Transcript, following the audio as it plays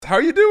How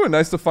are you doing?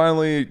 Nice to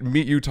finally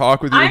meet you,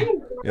 talk with you.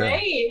 I'm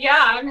great. Yeah,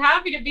 I'm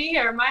happy to be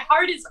here. My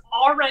heart is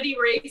already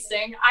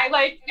racing.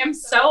 I am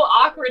so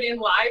awkward in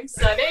live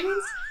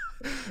settings.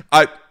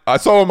 I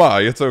so am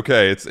I. It's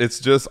okay. It's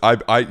just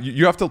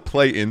you have to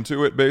play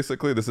into it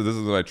basically. This is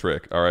my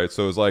trick. All right.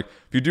 So it's like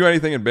if you do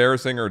anything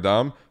embarrassing or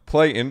dumb,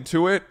 play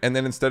into it, and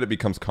then instead it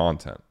becomes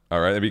content. All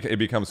right. It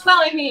becomes.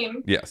 Well, I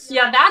mean, yes.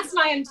 Yeah, that's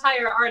my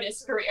entire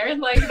artist career.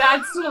 Like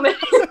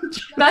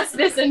that's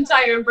this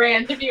entire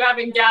brand. If you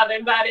haven't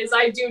gathered, that is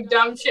I do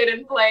dumb shit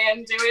and play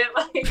into it.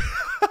 Like.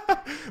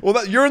 Well,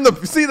 then you're in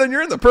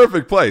the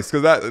perfect place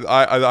because that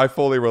I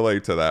fully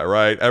relate to that.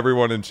 Right.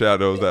 Everyone in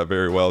chat knows that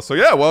very well. So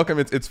yeah, welcome.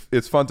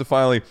 It's fun to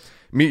finally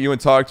meet you and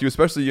talk to you.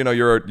 Especially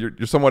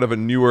you're somewhat of a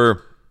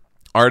newer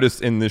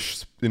artist in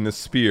this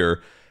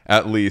sphere.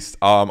 At least,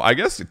 I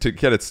guess to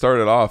get it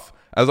started off,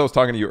 as I was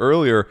talking to you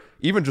earlier,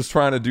 even just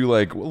trying to do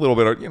like a little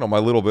bit of, my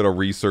little bit of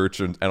research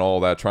and all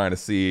that, trying to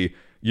see,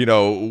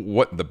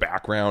 what the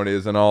background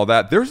is and all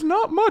that. There's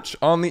not much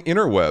on the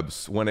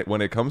interwebs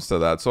when it comes to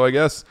that. So I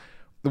guess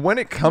when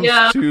it comes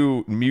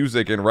to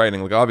music and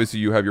writing, like obviously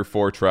you have your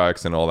 4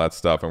 tracks and all that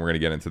stuff, and we're going to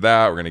get into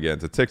that. We're going to get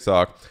into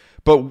TikTok.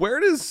 But where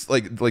does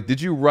like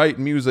did you write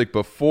music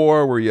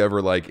before? Were you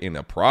ever like in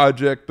a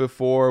project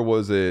before?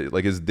 Was it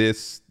like, is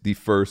this the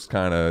first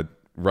kind of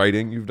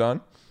writing you've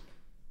done?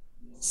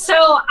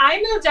 So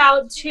I moved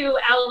out to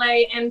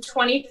LA in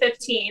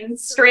 2015,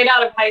 straight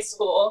out of high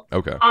school.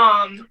 Okay.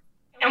 And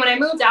when I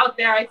moved out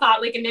there, I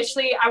thought like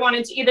initially I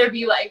wanted to either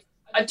be like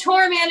a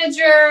tour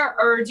manager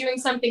or doing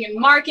something in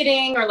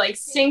marketing or like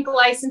sync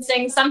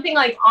licensing, something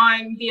like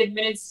on the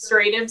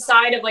administrative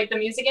side of like the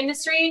music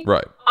industry.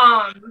 Right.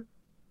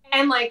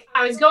 And like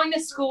I was going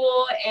to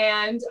school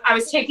and I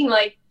was taking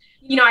like,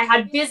 I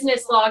had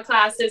business law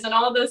classes and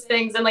all of those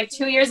things. And like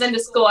 2 years into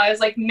school, I was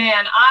like,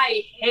 man,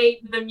 I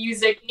hate the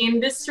music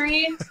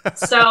industry.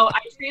 So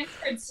I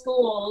transferred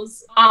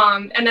schools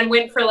and then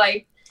went for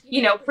like,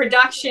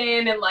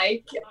 production and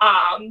like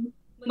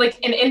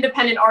an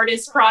independent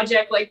artist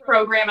project, like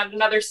program at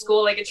another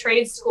school, like a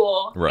trade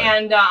school. Right.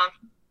 And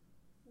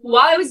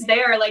while I was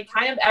there, like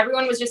kind of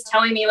everyone was just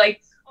telling me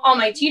like all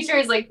my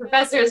teachers, like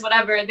professors,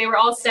 whatever, they were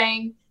all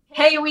saying,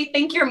 hey, we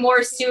think you're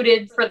more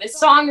suited for the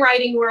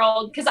songwriting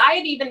world. Because I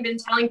had even been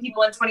telling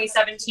people in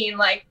 2017,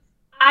 like,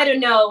 I don't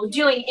know,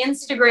 doing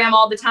Instagram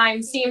all the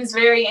time seems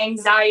very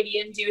anxiety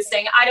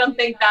inducing. I don't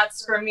think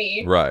that's for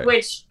me. Right.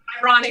 Which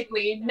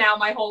ironically, now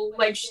my whole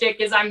like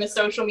shtick is I'm the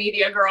social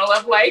media girl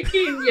of like,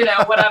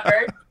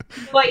 whatever.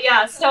 But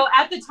yeah, so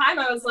at the time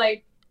I was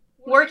like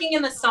working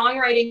in the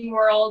songwriting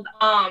world,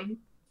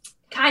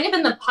 kind of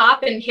in the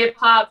pop and hip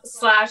hop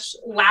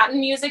 /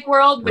 Latin music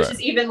world, which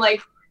is even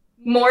like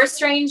more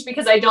strange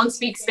because I don't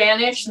speak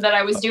Spanish that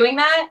I was doing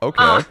that.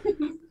 Okay.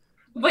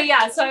 But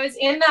yeah, so I was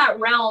in that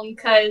realm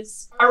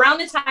because around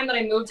the time that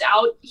I moved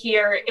out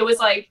here, it was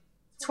like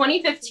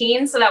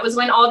 2015. So that was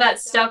when all that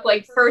stuff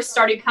like first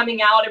started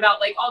coming out about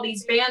like all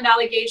these band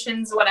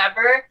allegations,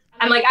 whatever.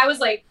 And like I was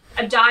like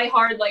a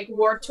diehard like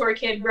Warped Tour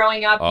kid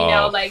growing up,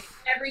 like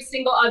every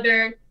single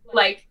other,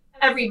 like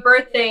every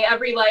birthday,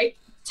 every like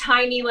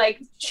tiny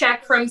like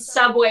check from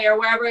Subway or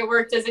wherever I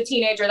worked as a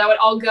teenager, that would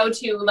all go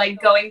to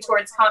like going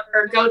towards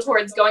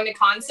going to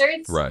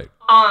concerts. Right.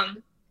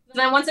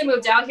 Then once I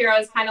moved out here, I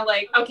was kind of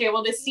like, okay,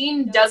 well, this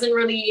scene doesn't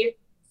really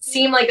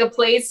seem like a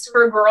place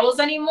for girls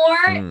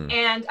anymore.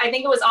 And I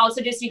think it was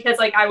also just because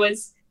like I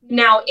was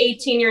now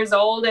 18 years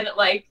old and it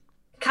like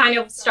kind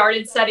of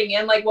started setting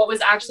in like what was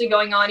actually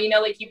going on,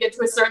 like you get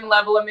to a certain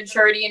level of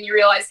maturity and you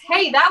realize,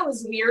 hey, that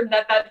was weird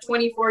that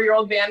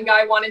 24-year-old band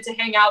guy wanted to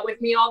hang out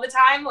with me all the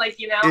time, like,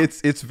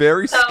 it's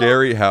very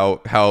scary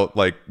how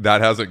like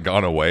that hasn't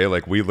gone away.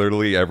 Like we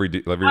literally every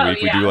week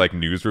we do like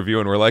news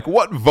review and we're like,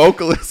 what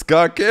vocalist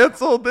got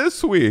canceled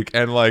this week?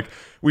 And like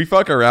we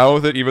fuck around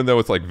with it even though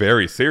it's like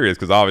very serious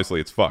because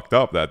obviously it's fucked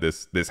up that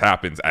this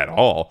happens at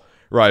all.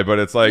 Right, but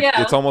it's like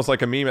it's almost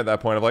like a meme at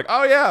that point of like,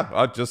 oh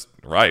yeah, just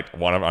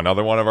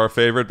another one of our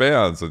favorite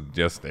bands, and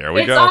just there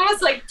we go. It's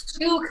almost like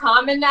too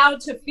common now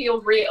to feel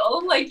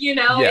real, like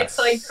it's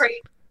like crazy.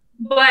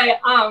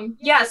 But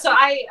so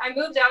I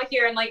moved out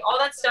here and like all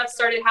that stuff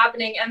started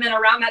happening, and then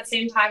around that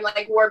same time,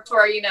 like Warped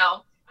Tour,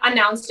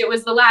 announced it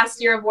was the last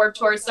year of Warped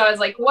Tour, so I was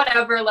like,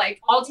 whatever, like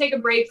I'll take a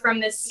break from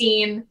this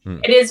scene.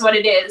 It is what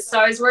it is. So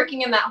I was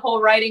working in that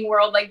whole writing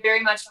world, like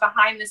very much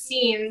behind the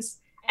scenes.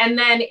 And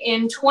then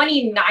in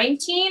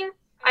 2019,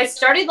 I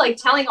started like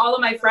telling all of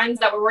my friends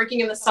that were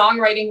working in the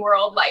songwriting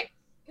world, like,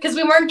 because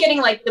we weren't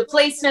getting like the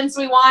placements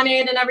we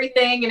wanted and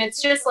everything. And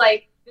it's just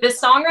like the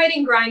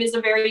songwriting grind is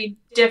a very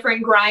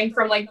different grind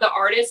from like the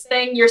artist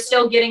thing. You're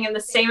still getting in the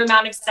same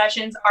amount of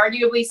sessions,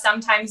 arguably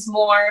sometimes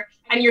more.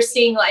 And you're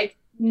seeing like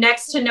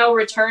next to no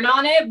return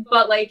on it.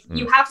 But like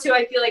you have to,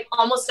 I feel like,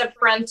 almost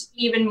upfront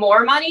even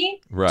more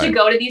money to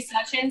go to these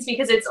sessions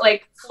because it's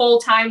like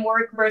full-time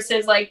work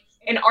versus like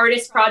an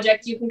artist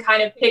project. You can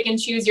kind of pick and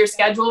choose your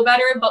schedule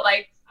better, but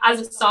like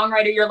as a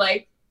songwriter you're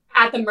like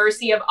at the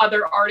mercy of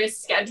other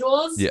artists'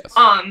 schedules.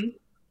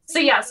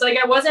 So like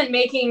I wasn't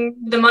making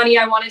the money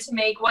I wanted to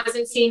make,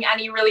 wasn't seeing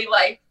any really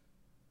like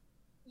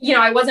you know,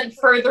 I wasn't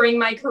furthering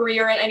my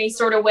career in any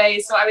sort of way.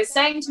 So I was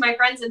saying to my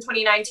friends in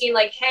 2019,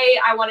 like, hey,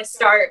 I want to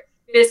start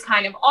this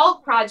kind of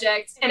alt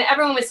project. And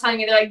everyone was telling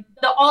me, they're like,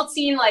 the alt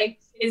scene, like,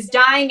 is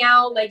dying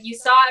out. Like, you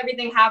saw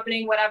everything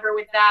happening, whatever,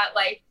 with that.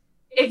 Like,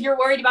 if you're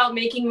worried about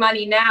making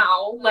money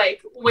now,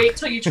 like, wait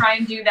till you try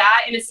and do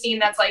that in a scene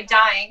that's like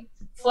dying.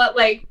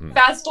 Like,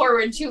 fast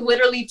forward to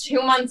literally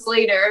 2 months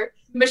later,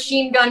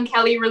 Machine Gun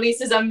Kelly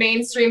releases a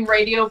mainstream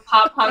radio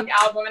pop punk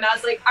album. And I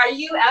was like, are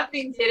you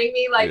effing kidding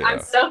me? Like,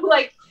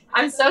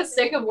 I'm so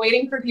sick of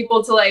waiting for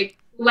people to like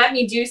let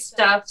me do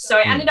stuff. So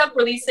I ended up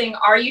releasing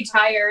Are You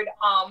Tired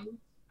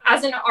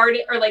as an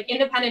artist, or like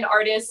independent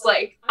artist,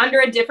 like under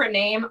a different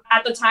name.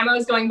 At the time I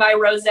was going by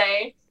Rose.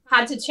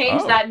 Had to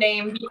change that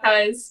name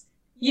because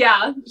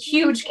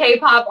huge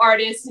K-pop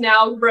artist,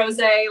 now Rose.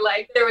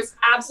 Like, there was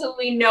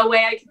absolutely no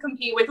way I could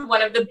compete with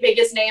one of the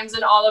biggest names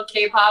in all of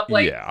K-pop.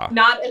 Like,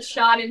 not a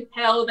shot in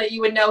hell that you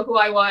would know who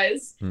I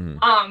was.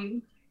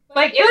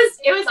 Like,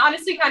 it was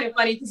honestly kind of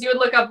funny because you would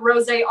look up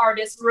Rose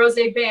artist, Rose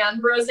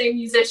band, Rose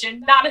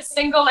musician, not a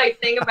single like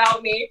thing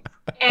about me.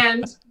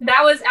 And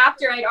that was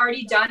after I'd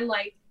already done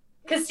like,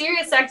 because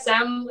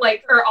SiriusXM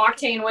like, or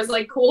Octane was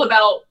like cool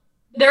about,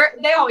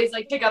 they always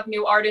like pick up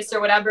new artists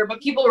or whatever,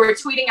 but people were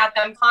tweeting at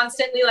them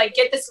constantly like,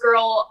 get this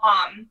girl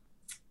on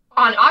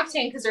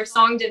Octane because her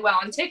song did well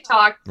on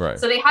TikTok. Right.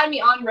 So they had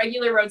me on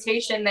regular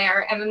rotation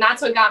there, and then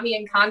that's what got me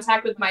in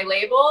contact with my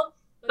label.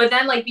 But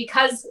then like,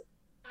 because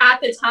at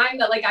the time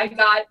that like I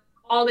got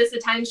all this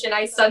attention,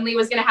 I suddenly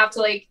was gonna have to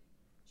like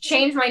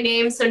change my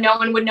name so no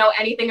one would know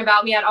anything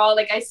about me at all.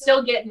 Like, I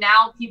still get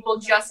now people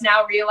just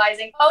now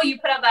realizing, oh, you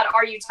put out that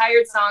Are You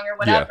Tired song or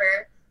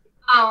whatever.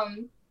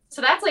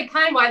 So that's like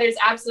kind of why there's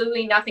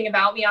absolutely nothing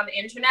about me on the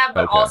internet,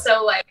 but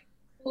also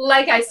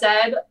like I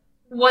said,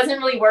 wasn't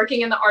really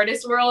working in the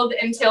artist world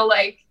until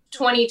like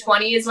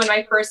 2020 is when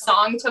my first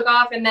song took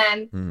off. And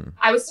then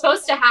I was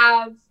supposed to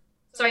have,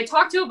 so I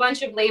talked to a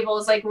bunch of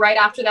labels like right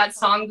after that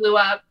song blew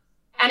up,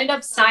 ended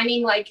up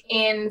signing like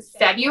in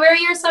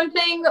February or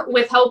something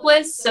with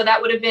Hopeless. So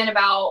that would have been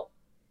about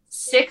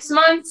 6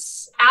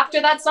 months after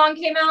that song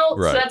came out.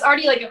 Right. So that's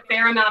already like a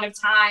fair amount of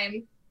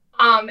time.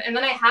 And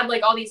then I had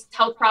like all these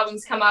health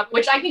problems come up,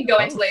 which I can go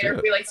into later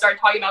if we like start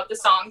talking about the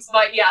songs.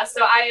 But yeah,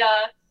 so I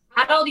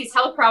had all these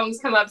health problems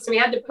come up. So we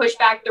had to push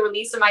back the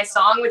release of my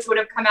song, which would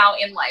have come out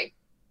in like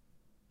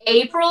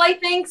April, I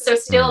think. So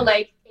still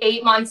like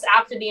 8 months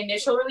after the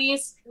initial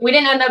release. We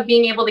didn't end up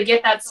being able to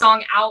get that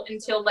song out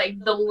until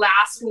like the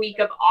last week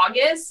of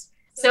August.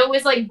 So it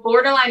was like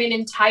borderline an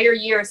entire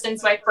year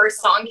since my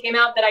first song came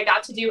out that I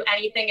got to do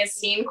anything as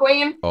Scene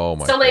Queen. Oh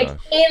my So like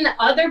in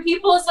other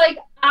people's like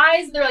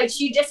eyes, they're like,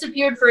 she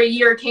disappeared for a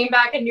year, came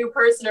back a new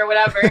person or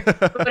whatever.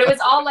 But it was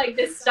all like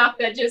this stuff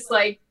that just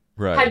like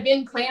had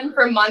been planned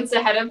for months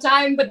ahead of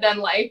time. But then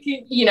like,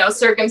 you know,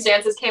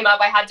 circumstances came up,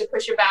 I had to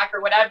push it back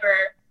or whatever.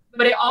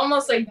 But it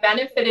almost like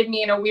benefited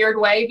me in a weird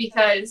way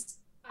because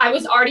I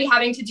was already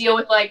having to deal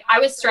with like, I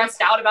was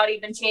stressed out about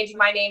even changing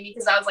my name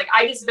because I was like,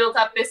 I just built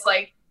up this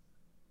like,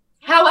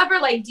 however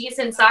like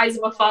decent size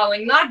of a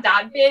following, not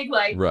that big,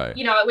 like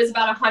you know, it was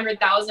about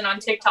 100,000 on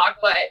TikTok,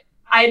 but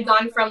I had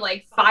gone from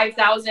like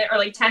 5,000 or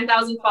like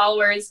 10,000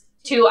 followers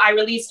to I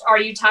released Are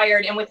You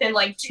Tired, and within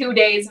like 2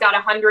 days got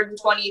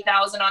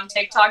 120,000 on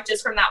TikTok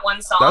just from that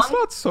one song. That's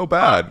not so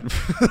bad.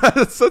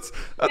 that's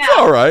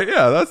all right.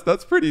 Yeah,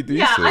 that's pretty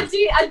decent.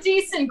 Yeah, a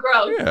decent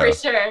growth for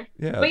sure.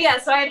 Yeah. But yeah,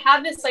 so I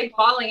had this like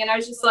following, and I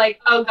was just like,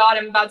 oh god,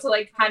 I'm about to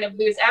like kind of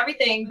lose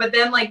everything. But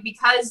then like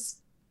because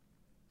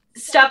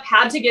stuff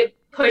had to get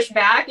pushed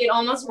back, it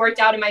almost worked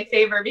out in my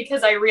favor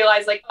because I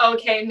realized like,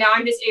 okay, now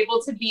I'm just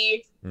able to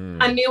be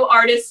a new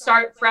artist,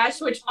 start fresh,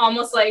 which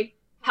almost like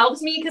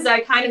helped me because I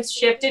kind of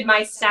shifted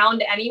my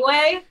sound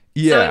anyway.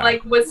 So it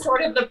like was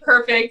sort of the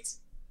perfect,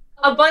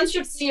 a bunch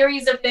of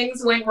series of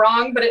things went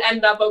wrong, but it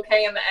ended up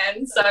okay in the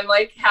end. So I'm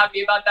like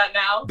happy about that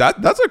now.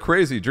 That's a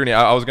crazy journey.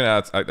 I was going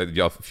to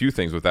ask a few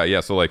things with that. Yeah.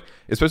 So like,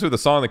 especially with the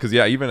song, because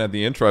even at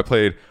the intro I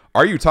played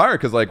Are You Tired?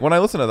 Because like when I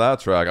listen to that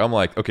track, I'm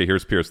like, okay,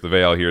 here's Pierce the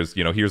Veil. Here's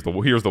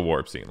the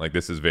Warp scene. Like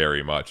this is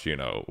very much, you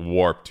know,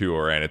 Warp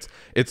Tour, and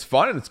it's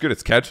fun and it's good.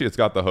 It's catchy. It's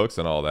got the hooks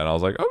and all that. And I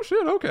was like, oh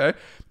shit, okay.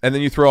 And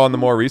then you throw on the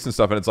more recent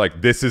stuff, and it's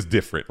like, this is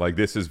different. Like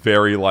this is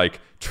very like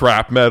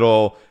trap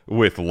metal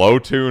with low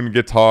tune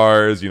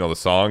guitars. You know, the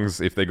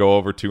songs, if they go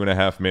over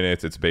 2.5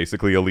 minutes, it's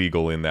basically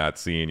illegal in that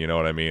scene. You know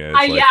what I mean?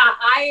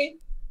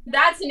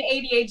 That's an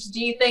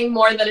ADHD thing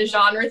more than a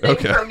genre thing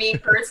for me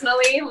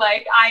personally.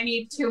 Like I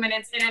need 2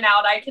 minutes in and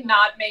out. I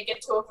cannot make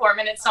it to a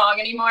 4-minute song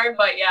anymore.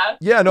 But yeah.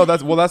 Yeah, no,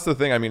 that's the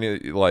thing. I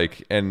mean,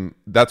 and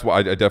that's why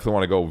I definitely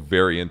want to go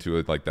very into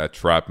it, like that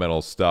trap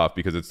metal stuff,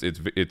 because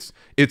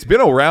it's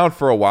been around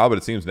for a while, but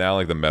it seems now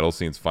like the metal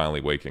scene's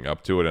finally waking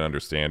up to it and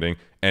understanding,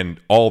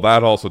 and all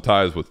that also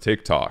ties with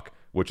TikTok,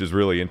 which is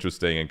really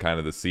interesting, and kind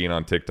of the scene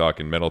on TikTok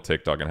and metal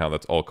TikTok and how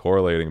that's all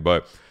correlating.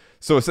 But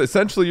So it's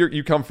essentially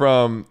you come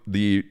from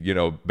the,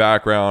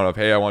 background of,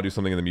 hey, I want to do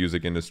something in the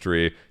music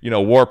industry,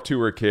 Warped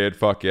Tour kid,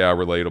 fuck yeah,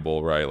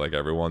 relatable, right? Like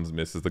everyone's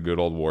misses the good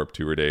old Warped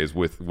Tour days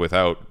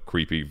without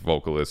creepy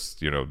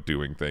vocalists,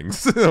 doing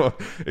things,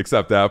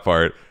 except that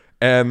part.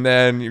 And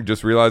then you're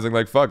just realizing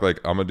like, fuck, like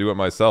I'm gonna do it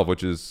myself,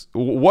 which is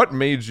what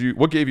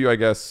gave you, I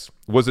guess,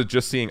 was it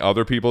just seeing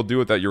other people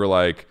do it that you were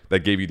like, that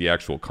gave you the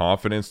actual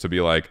confidence to be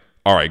like,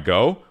 all right,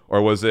 go?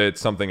 Or was it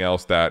something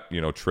else that,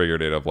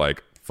 triggered it of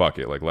like, fuck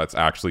it, like let's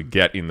actually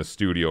get in the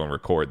studio and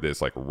record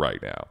this like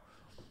right now?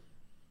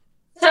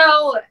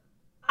 So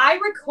I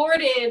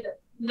recorded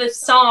the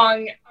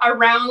song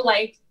around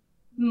like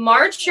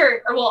March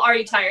or well,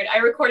 Already Tired. I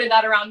recorded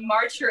that around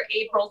March or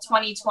April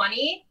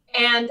 2020.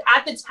 And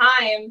at the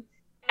time,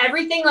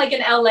 everything like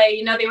in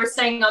LA, they were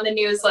saying on the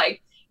news,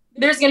 like,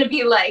 there's going to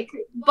be like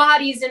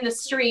bodies in the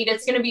street.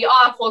 It's going to be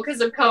awful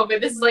because of COVID.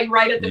 This is like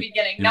right at the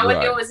beginning. No one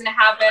knew it was going to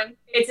happen.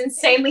 It's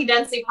insanely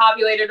densely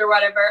populated or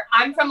whatever.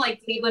 I'm from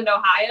like Cleveland,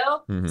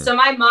 Ohio. Mm-hmm. So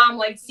my mom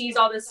like sees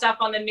all this stuff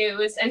on the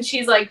news and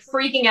she's like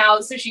freaking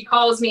out. So she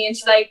calls me and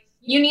she's like,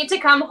 you need to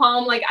come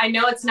home. Like, I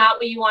know it's not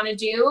what you want to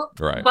do,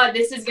 but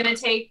this is going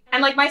to take,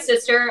 and like my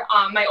sister,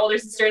 my older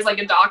sister is like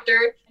a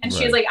doctor and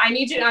she's like, I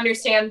need you to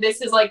understand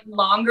this is like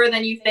longer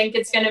than you think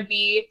it's going to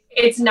be.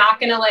 It's not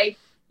going to like,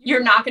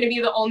 you're not going to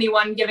be the only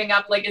one giving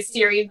up like a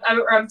series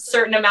or a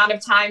certain amount of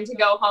time to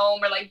go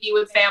home or like be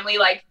with family.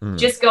 Like,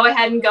 just go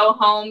ahead and go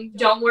home.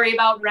 Don't worry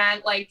about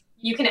rent. Like,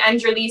 you can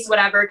end your lease,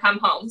 whatever, come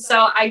home.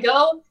 So I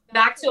go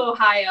back to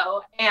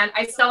Ohio and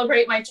I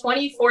celebrate my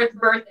 24th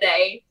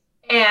birthday.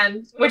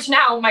 And which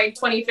now my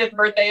 25th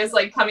birthday is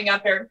like coming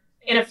up here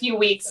in a few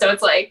weeks. So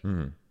it's like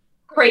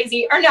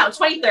crazy. Or no,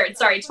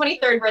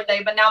 23rd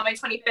birthday. But now my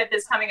 25th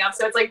is coming up.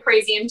 So it's like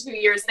crazy in 2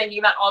 years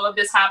thinking that all of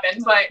this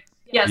happened. But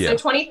yeah, so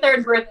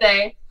 23rd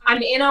birthday,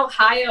 I'm in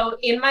Ohio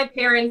in my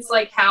parents'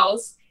 like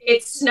house.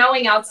 It's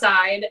snowing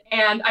outside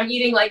and I'm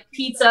eating like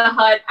Pizza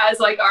Hut as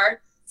like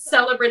our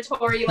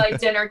celebratory like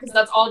dinner because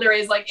that's all there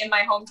is like in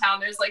my hometown.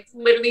 There's like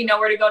literally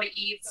nowhere to go to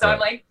eat. So I'm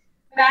like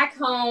back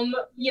home,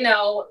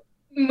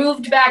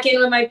 moved back in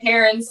with my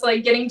parents,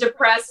 like getting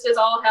depressed as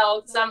all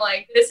hell because I'm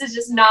like, this is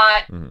just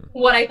not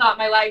what I thought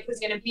my life was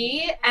going to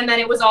be. And then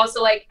it was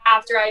also like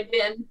after I'd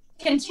been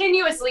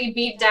continuously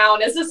beat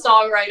down as a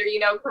songwriter,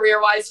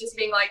 career-wise, just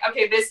being like,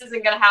 okay, this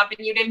isn't going to happen.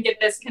 You didn't get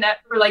this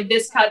connect or like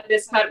this cut,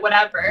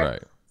 whatever.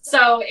 Right.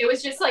 So it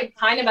was just like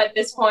kind of at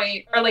this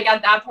point, or like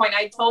at that point,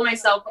 I told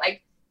myself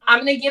like,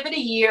 I'm going to give it a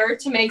year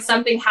to make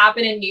something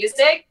happen in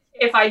music.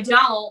 If I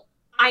don't,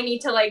 I need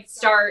to like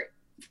start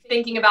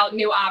thinking about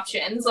new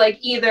options. Like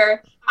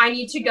either I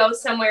need to go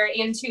somewhere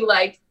into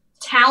like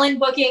talent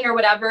booking or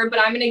whatever, but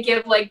I'm going to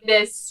give like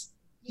this,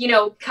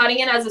 cutting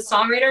in as a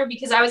songwriter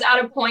because I was at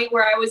a point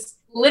where I was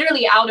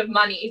literally out of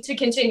money to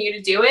continue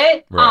to do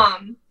it.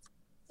 Right.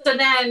 So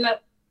then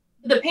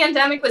the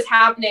pandemic was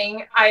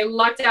happening. I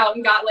lucked out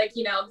and got like,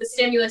 the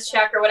stimulus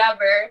check or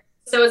whatever.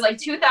 So it was like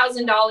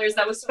 $2,000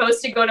 that was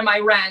supposed to go to my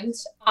rent.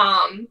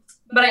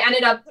 But I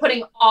ended up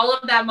putting all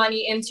of that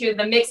money into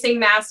the mixing,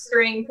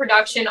 mastering,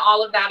 production,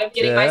 all of that of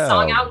getting my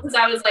song out. Because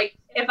I was like,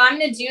 if I'm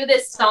going to do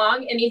this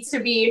song, it needs to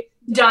be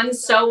done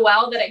so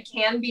well that it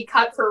can be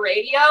cut for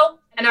radio.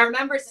 And I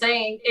remember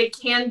saying it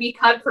can be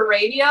cut for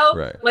radio.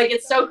 Right. Like,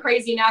 it's so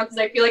crazy now because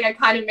I feel like I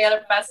kind of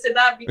manifested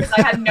that because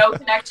I had no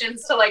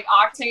connections to like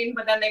Octane,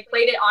 but then they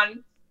played it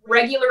on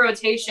regular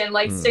rotation,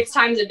 like 6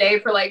 times a day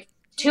for like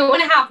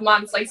 2.5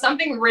 months, like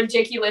something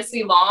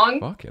ridiculously long.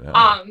 Fucking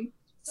hell.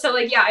 So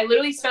like, yeah, I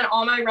literally spent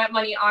all my rent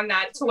money on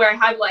that to where I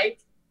had like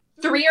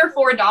 $3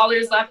 or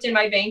 $4 left in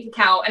my bank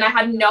account and I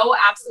had no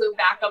absolute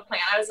backup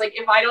plan. I was like,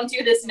 if I don't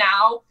do this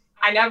now,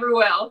 I never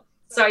will.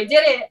 So I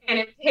did it and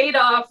it paid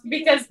off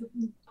because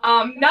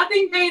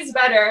nothing pays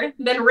better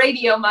than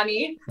radio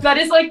money. That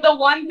is like the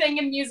one thing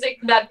in music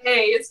that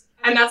pays.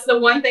 And that's the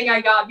one thing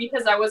I got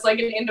because I was like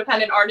an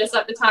independent artist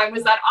at the time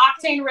was that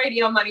Octane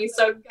radio money.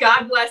 So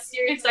God bless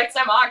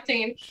SiriusXM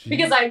Octane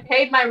because I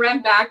paid my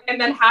rent back and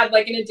then had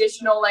like an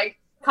additional like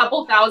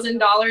couple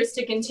 $1,000s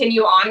to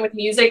continue on with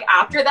music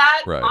after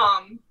that. Right.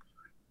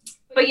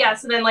 But yeah,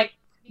 so then like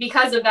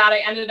because of that, I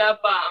ended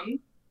up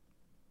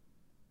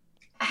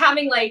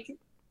having like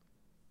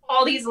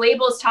all these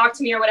labels talk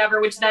to me or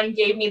whatever, which then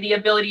gave me the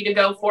ability to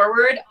go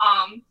forward.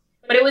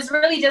 But it was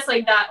really just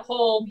like that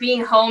whole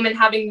being home and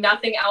having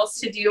nothing else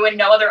to do and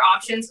no other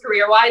options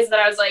career-wise that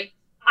I was like,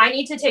 I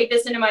need to take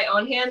this into my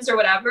own hands or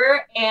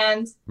whatever.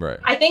 And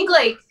I think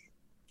like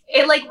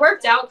it like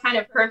worked out kind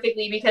of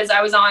perfectly because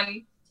I was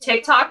on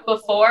TikTok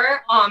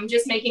before,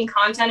 just making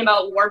content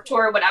about Warped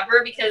Tour or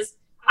whatever, because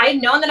I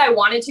had known that I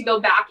wanted to go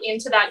back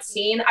into that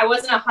scene. I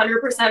wasn't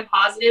 100%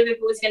 positive if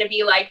it was going to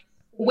be like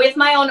with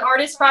my own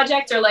artist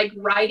project or like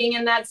writing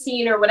in that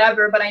scene or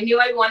whatever, but I knew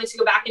I wanted to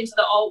go back into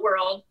the alt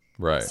world.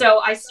 Right. So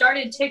I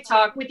started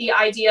TikTok with the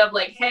idea of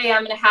like, hey,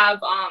 I'm going to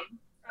have, or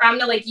I'm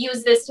going to like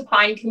use this to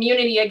find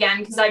community again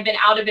because I've been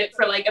out of it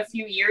for like a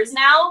few years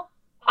now.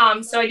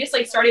 So I just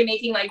like started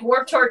making like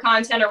Warped Tour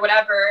content or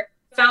whatever,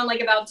 found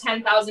like about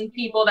 10,000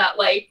 people that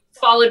like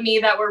followed me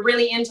that were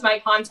really into my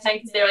content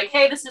because they're like,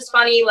 hey, this is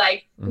funny,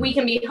 like we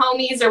can be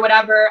homies or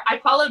whatever. I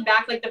followed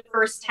back like the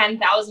first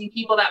 10,000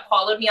 people that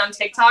followed me on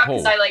TikTok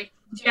because I like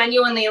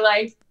genuinely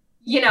like,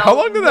 you know, how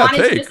long did that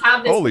take?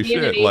 Holy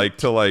community. Shit, like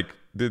to like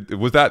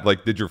was that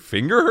like, did your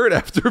finger hurt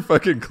after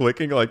fucking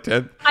clicking like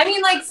 10? I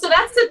mean, like, so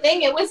that's the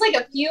thing. It was like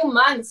a few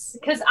months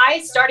because I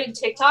started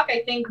TikTok,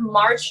 I think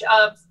March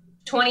of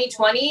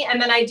 2020,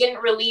 and then I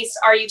didn't release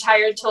Are You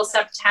Tired till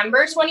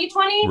September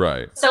 2020.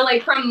 Right. So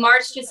like from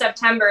March to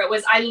September, it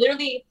was, I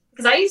literally,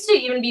 because I used to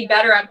even be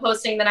better at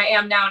posting than I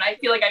am now, and I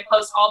feel like I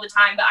post all the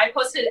time, but I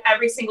posted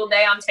every single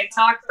day on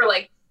TikTok for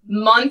like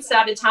months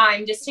at a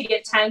time just to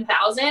get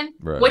 10,000,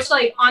 which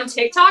like on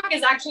TikTok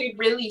is actually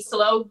really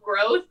slow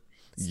growth.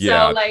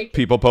 Yeah, so, like,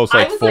 people post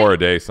like 4 a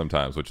day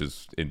sometimes, which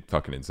is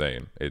fucking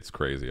insane. It's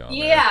crazy on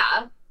there.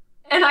 Yeah.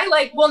 And I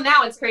like, well,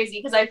 now it's crazy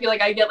because I feel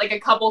like I get like a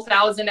couple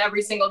thousand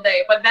every single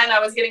day. But then I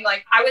was getting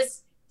like, I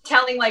was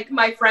telling like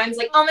my friends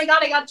like, oh my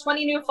God, I got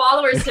 20 new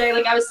followers today.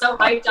 Like I was so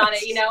hyped on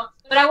it, you know?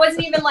 But I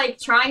wasn't even like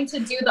trying to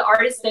do the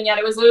artist thing yet.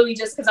 It was literally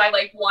just because I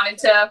like wanted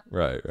to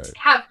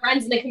have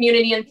friends in the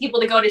community and people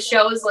to go to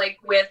shows like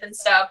with and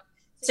stuff.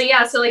 So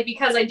yeah, so like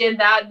because I did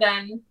that,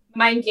 then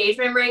my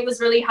engagement rate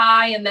was really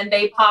high, and then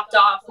they popped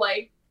off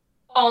like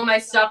all my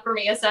stuff for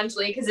me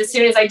essentially, because as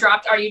soon as I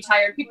dropped Are You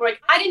Tired, people were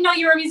like, I didn't know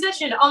you were a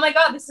musician, oh my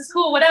God, this is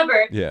cool,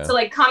 whatever. So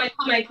like comment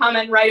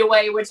right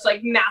away, which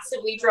like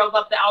massively drove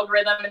up the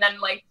algorithm. And then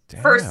like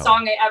first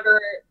song I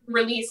ever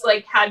released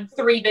like had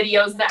 3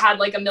 videos that had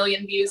like 1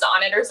 million views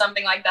on it or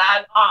something like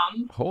that.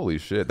 Holy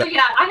shit. So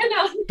yeah, I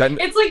don't know,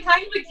 it's like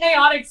kind of a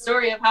chaotic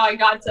story of how I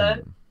got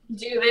to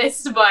do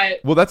this,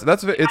 but well,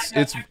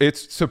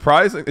 it's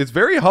surprising, it's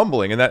very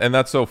humbling, and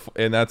that's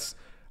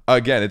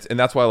again, and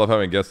that's why I love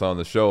having guests on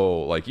the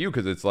show like you,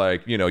 because it's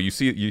like, you know,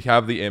 you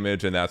have the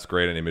image, and that's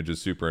great, and image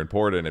is super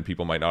important, and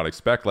people might not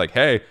expect like,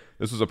 hey,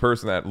 this was a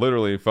person that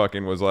literally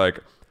fucking was like,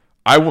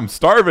 I'm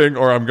starving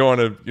or I'm going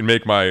to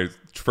make my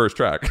first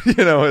track.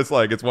 You know, it's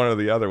like, it's one or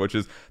the other,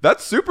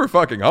 that's super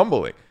fucking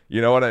humbling.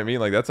 You know what I mean?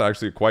 Like, that's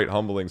actually a quite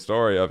humbling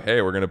story of,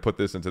 hey, we're going to put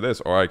this into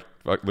this, or I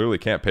literally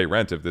can't pay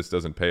rent if this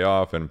doesn't pay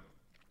off. And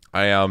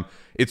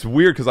it's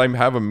weird because I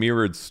have a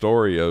mirrored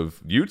story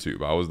of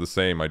YouTube. I was the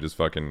same. I just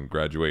fucking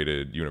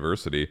graduated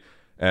university,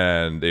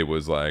 and it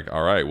was like,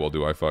 all right, well,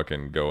 do I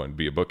fucking go and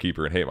be a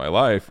bookkeeper and hate my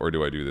life, or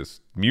do I do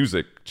this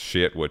music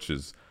shit, which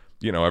is,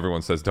 you know,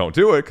 everyone says don't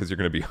do it because you're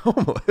going to be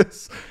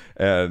homeless.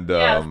 And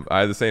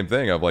I had the same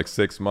thing of like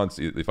 6 months.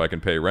 If I can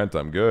pay rent,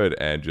 I'm good.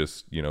 And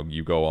just, you know,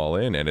 you go all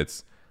in,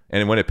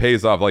 and when it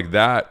pays off like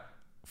that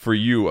for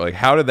you, like,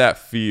 how did that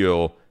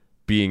feel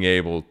being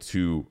able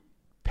to,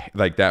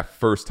 like, that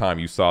first time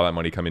you saw that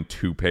money come in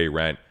to pay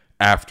rent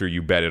after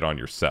you bet it on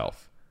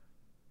yourself?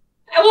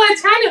 Well,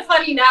 it's kind of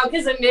funny now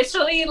because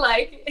initially,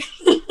 like,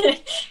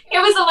 it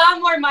was a lot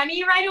more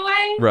money right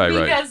away.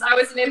 Because I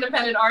was an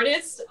independent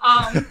artist.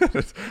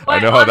 I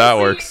know how that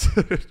works.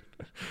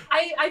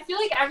 I feel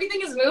like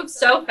everything has moved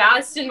so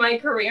fast in my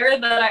career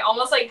that I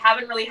almost like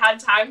haven't really had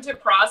time to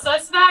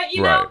process that,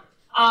 you know?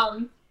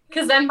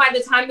 Because then by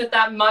the time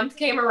that month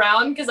came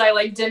around, because I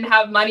like didn't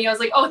have money, I was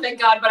like, oh, thank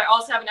God, but I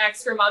also have an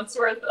extra month's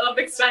worth of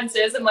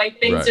expenses, and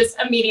like things just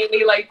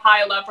immediately like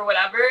pile up or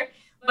whatever.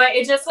 But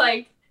it just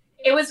like,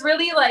 it was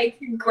really like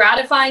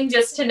gratifying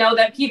just to know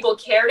that people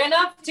cared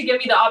enough to give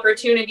me the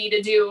opportunity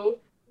to do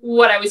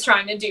what I was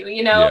trying to do,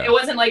 you know? It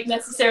wasn't like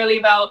necessarily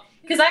about,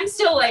 because I'm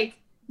still like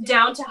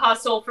down to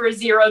hustle for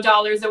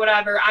 $0 or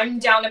whatever. I'm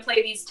down to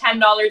play these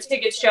 $10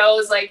 ticket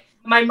shows, like,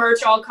 my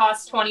merch all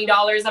costs $20.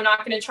 I'm not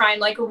going to try and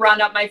like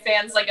run up my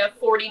fans like a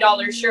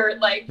 $40 shirt.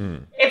 Like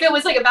if it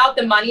was like about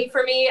the money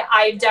for me,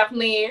 I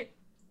definitely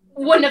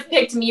wouldn't have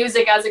picked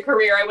music as a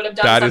career. I would have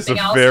done something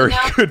else. That is a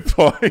very good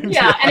point.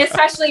 Yeah. And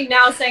especially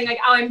now saying like,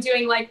 oh, I'm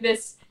doing like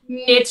this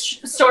niche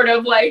sort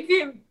of like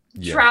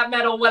trap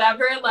metal,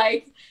 whatever.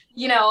 Like,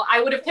 you know,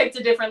 I would have picked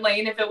a different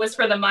lane if it was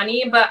for the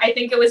money, but I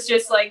think it was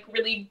just like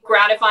really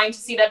gratifying to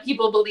see that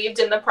people believed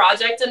in the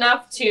project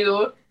enough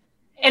to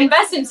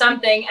invest in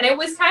something. And it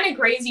was kind of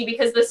crazy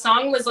because the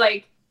song was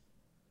like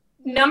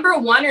number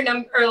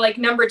 1 or like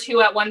number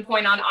 2 at one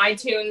point on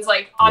iTunes,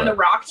 like on the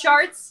rock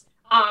charts.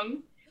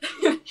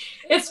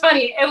 It's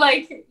funny. It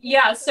like,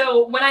 yeah.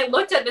 So when I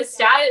looked at the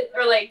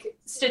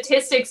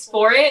statistics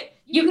for it,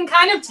 you can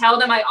kind of tell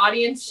that my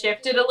audience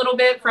shifted a little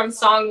bit from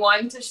song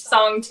 1 to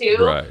song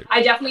 2.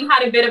 I definitely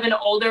had a bit of an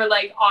older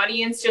like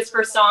audience just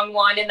for song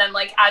 1. And then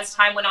like as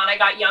time went on, I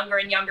got younger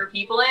and younger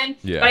people in.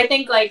 But I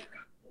think like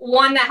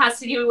one that has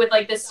to do with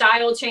like the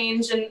style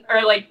change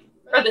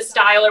or the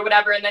style or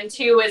whatever. And then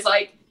 2 is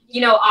like, you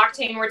know,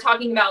 Octane, we're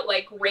talking about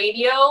like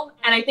radio.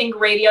 And I think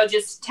radio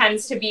just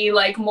tends to be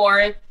like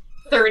more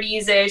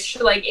 30s-ish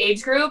like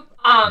age group.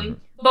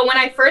 But when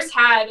I first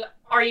had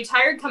Are You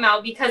Tired come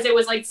out, because it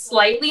was like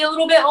slightly a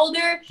little bit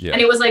older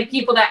and it was like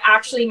people that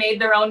actually made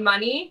their own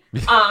money,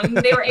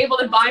 they were able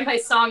to buy my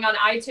song on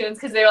iTunes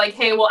because they're like,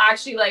 hey, we'll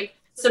actually like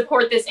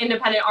support this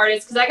independent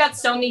artist. Because I got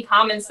so many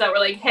comments that were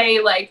like,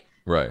 hey, like,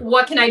 Right.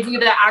 what can I do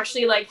that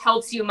actually like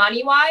helps you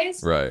money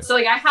wise? Right. So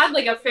like I had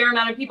like a fair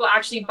amount of people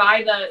actually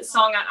buy the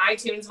song on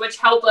iTunes, which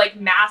helped like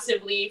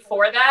massively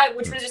for that,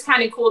 which was just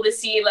kind of cool to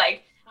see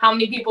like how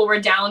many people were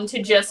down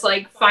to just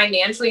like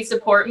financially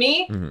support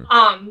me.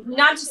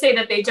 Not to say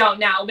that they don't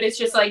now, but it's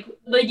just like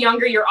the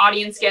younger your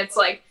audience gets,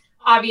 like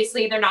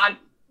obviously they're not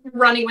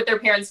running with their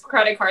parents'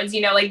 credit cards, you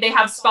know, like they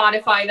have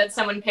Spotify that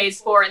someone pays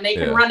for and they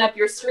can run up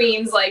your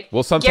streams. Like,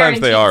 well, sometimes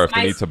they are if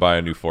they need to buy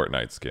a new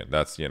Fortnite skin.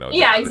 That's, you know,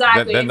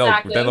 exactly. Then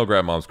they'll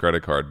grab mom's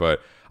credit card.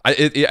 But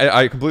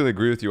I completely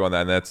agree with you on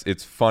that. And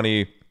it's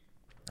funny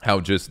how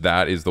just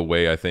that is the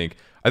way I think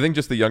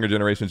just the younger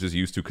generation is just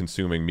used to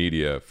consuming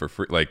media for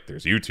free. Like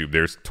there's YouTube,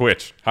 there's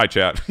Twitch. Hi,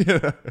 chat.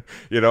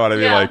 You know what I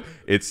mean? Like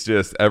it's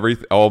just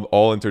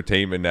all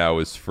entertainment now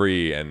is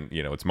free, and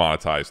you know it's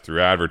monetized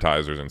through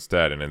advertisers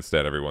instead. And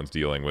instead, everyone's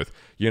dealing with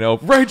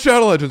Raid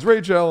Shadow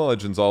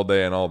Legends all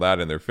day and all that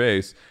in their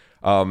face.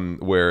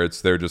 Where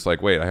they're just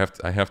like, wait, I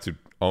have to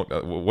own.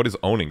 What is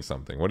owning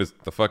something? What is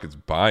the fuck is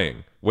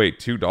buying? Wait,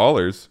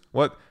 $2?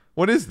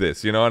 What is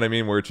this? You know what I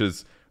mean? Which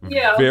is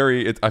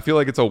I feel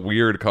like it's a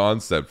weird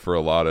concept for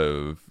a lot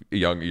of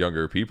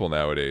younger people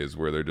nowadays,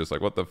 where they're just like,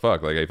 what the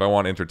fuck? Like if I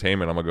want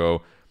entertainment, I'm gonna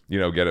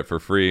go get it for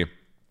free.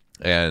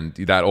 And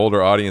that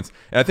older audience,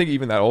 and I think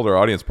even that older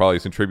audience probably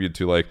has contributed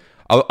to like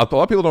a lot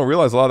of people don't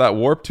realize a lot of that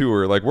Warped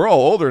Tour, like we're all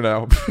older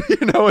now.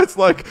 It's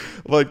like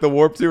the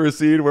Warped Tour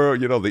scene where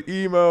the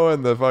emo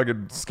and the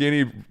fucking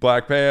skinny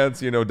black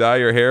pants, dye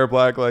your hair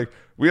black, like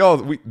they all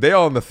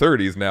in the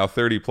 30s now,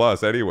 30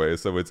 plus anyway.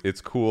 So it's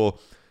cool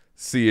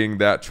seeing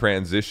that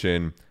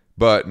transition.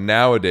 But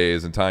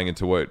nowadays, and tying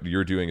into what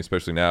you're doing,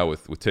 especially now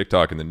with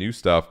TikTok and the new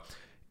stuff,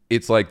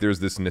 it's like there's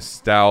this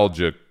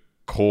nostalgia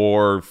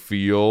core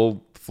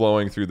feel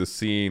flowing through the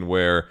scene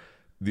where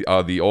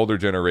the older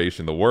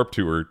generation, the Warped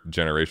Tour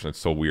generation, it's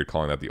so weird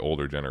calling that the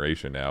older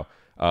generation now,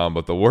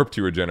 but the Warped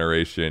Tour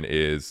generation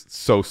is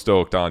so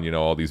stoked on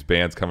all these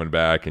bands coming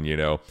back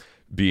and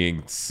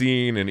being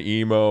seen and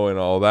emo and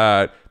all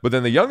that. But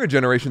then the younger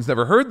generation's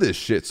never heard this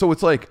shit, so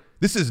it's like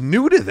this is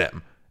new to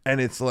them. And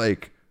it's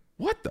like,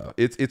 what the?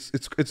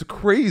 It's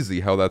crazy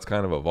how that's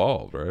kind of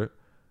evolved, right?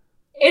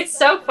 It's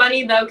so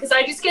funny though, because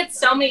I just get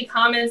so many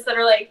comments that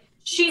are like,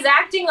 she's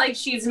acting like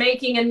she's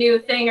making a new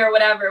thing or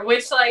whatever,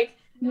 which like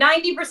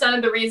 90%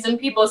 of the reason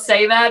people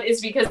say that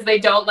is because they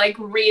don't like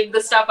read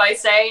the stuff I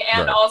say.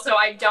 And also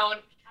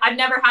I've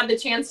never had the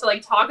chance to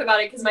like talk about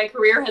it because my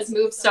career has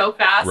moved so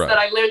fast that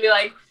I literally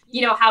like,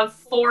 have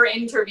 4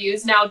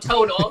 interviews now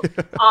total.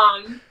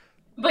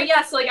 But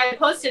yeah, so like I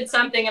posted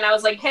something and I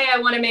was like, hey, I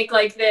want to make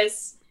like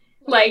this,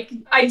 like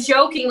I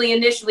jokingly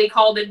initially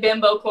called it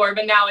Bimbo Core,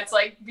 but now it's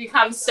like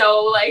become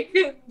so like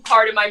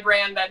part of my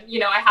brand that,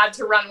 I had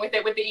to run with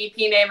it with the EP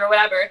name or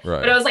whatever.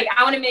 But I was like,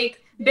 I want to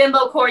make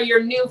Bimbo Core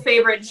your new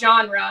favorite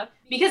genre,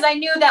 because I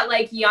knew that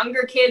like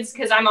younger kids,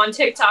 because I'm on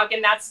TikTok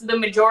and that's the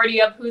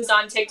majority of who's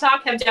on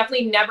TikTok, have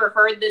definitely never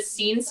heard this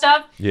scene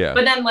stuff. Yeah.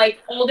 But then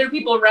like older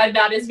people read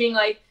that as being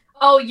like,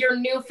 oh, your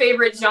new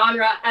favorite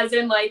genre, as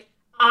in like,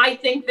 I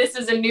think this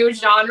is a new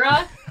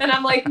genre. And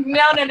I'm like,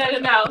 no.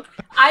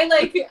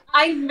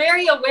 I'm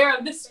very aware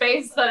of the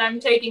space that I'm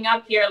taking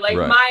up here. Like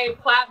my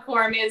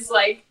platform is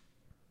like,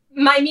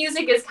 my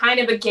music is kind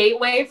of a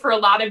gateway for a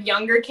lot of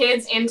younger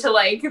kids into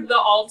like the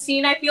alt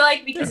scene, I feel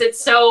like, because it's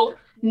so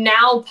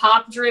now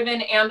pop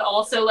driven and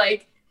also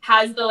like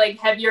has the like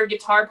heavier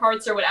guitar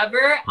parts or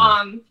whatever.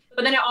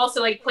 But then it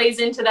also like plays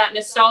into that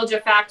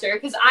nostalgia factor,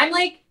 because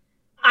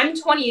I'm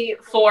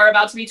 24,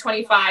 about to be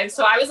 25.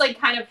 So I was like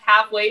kind of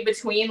halfway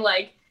between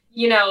like,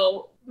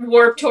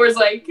 Warped Tour,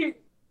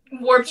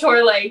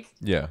 like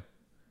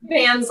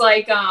bands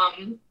like,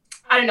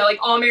 I don't know, like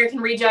All American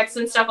Rejects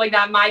and stuff like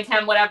that, My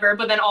Chem, whatever.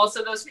 But then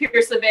also those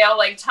Pierce the Veil,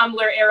 like Tumblr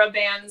era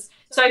bands.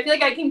 So I feel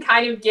like I can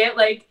kind of get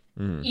like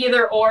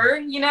either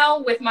or,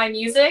 with my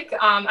music.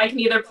 I can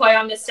either play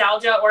on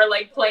nostalgia or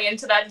like play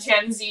into that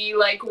Gen Z,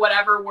 like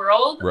whatever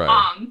world.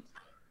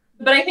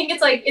 But I think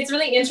it's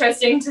really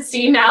interesting to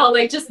see now,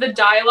 like just the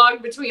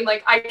dialogue between,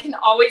 like, I can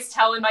always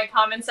tell in my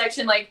comment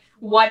section, like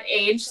what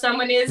age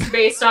someone is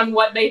based on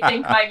what they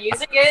think my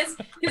music is.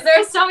 Because there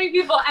are so many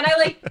people, and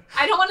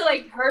I don't want to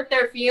like hurt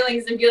their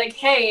feelings and be like,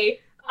 hey,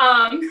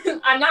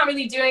 I'm not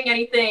really doing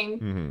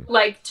anything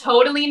like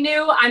totally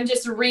new. I'm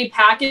just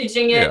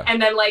repackaging it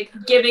and then like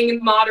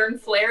giving modern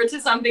flair to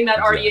something that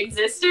already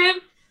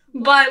existed.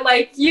 But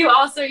like you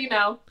also,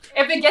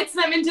 if it gets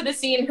them into the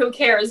scene, who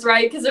cares,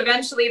 right? Because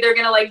eventually they're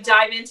gonna like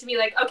dive into me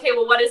like, okay,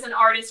 well, what is an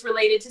artist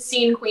related to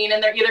Scene Queen?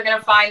 And they're either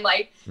gonna find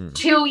like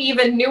 2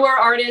 even newer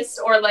artists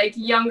or like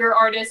younger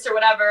artists or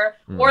whatever,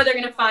 or they're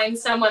gonna find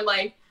someone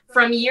like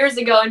from years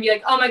ago and be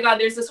like, oh my god,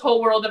 there's this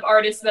whole world of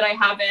artists that I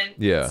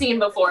haven't seen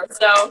before.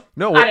 So I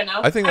don't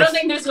know. I don't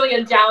think there's really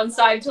a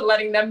downside to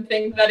letting them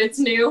think that it's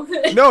new.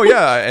 No,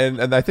 yeah,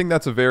 and I think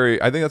that's a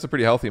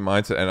pretty healthy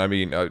mindset. And I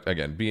mean,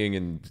 again, being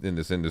in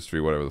this industry,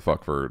 whatever the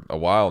fuck, for a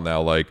while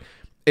now, like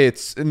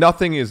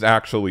nothing is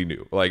actually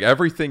new. Like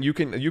everything, you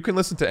can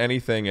listen to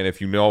anything, and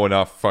if you know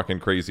enough fucking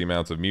crazy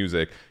amounts of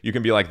music, you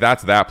can be like,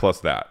 that's that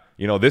plus that.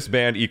 you know, this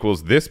band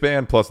equals this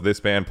band plus this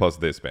band plus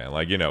this band.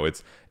 Like, you know,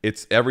 it's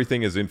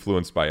everything is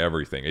influenced by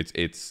everything.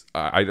 It's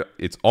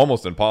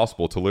almost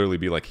impossible to literally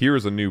be like,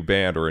 here's a new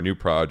band or a new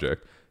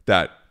project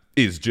that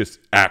is just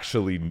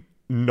actually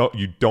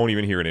you don't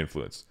even hear an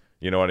influence.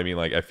 You know what I mean?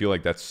 Like, I feel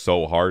like that's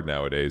so hard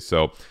nowadays.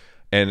 So,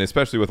 and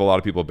especially with a lot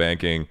of people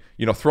banking,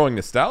 you know, throwing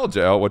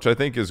nostalgia out, which I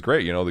think is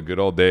great, you know, the good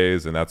old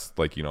days. And that's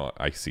like, you know,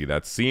 I see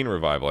that scene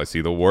revival. I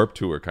see the Warped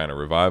Tour kind of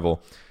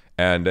revival.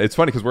 And it's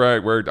funny because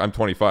I'm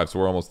 25, so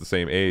we're almost the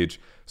same age.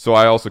 So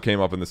I also came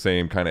up in the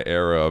same kind of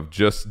era of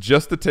just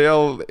the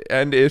tail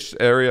end-ish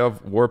area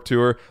of Warped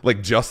Tour,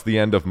 like just the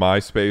end of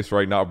MySpace,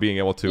 right? Not being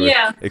able to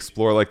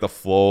explore like the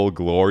full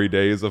glory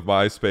days of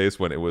MySpace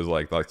when it was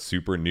like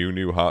super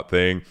new hot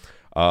thing.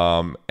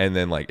 And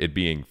then like it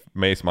being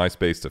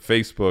MySpace to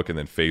Facebook, and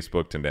then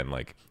Facebook to then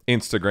like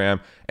Instagram,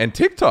 and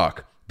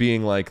TikTok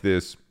being like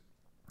this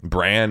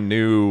brand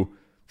new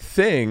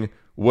thing,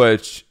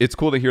 which it's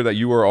cool to hear that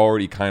you were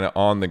already kind of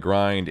on the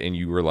grind and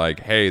you were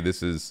like, hey,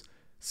 this is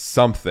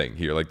something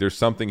here. Like there's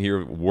something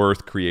here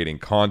worth creating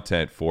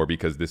content for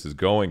because this is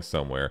going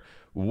somewhere.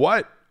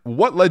 What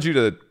led you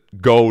to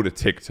go to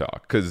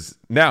TikTok? Because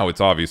now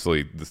it's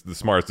obviously the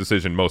smartest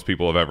decision most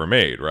people have ever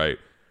made, right?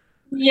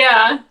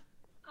 Yeah.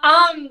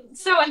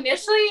 So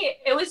initially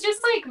it was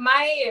just like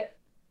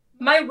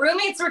my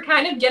roommates were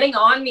kind of getting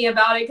on me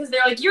about it because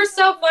they're like, you're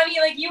so funny,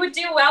 like you would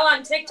do well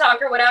on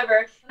TikTok or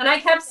whatever. And I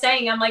kept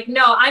saying, I'm like,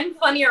 no, I'm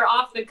funnier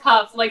off the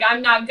cuff. Like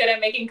I'm not good at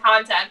making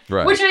content,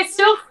 right. Which I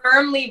still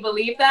firmly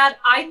believe that.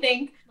 I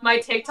think my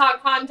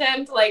TikTok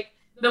content, like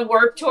the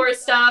Warped Tour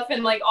stuff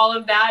and like all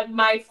of that,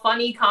 my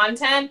funny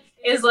content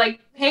is like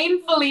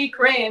painfully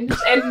cringe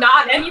and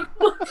not any.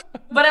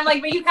 But I'm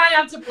like, but you kind of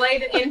have to play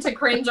it into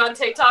cringe on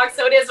TikTok,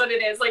 so it is what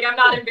it is. Like I'm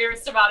not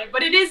embarrassed about it,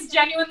 but it is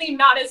genuinely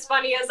not as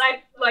funny as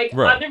I like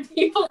right. Other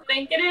people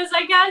think it is,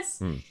 I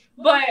guess.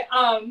 But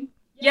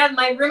yeah,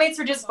 my roommates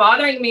were just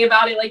bothering me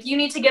about it. Like, you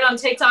need to get on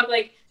TikTok,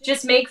 like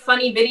just make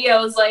funny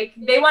videos. Like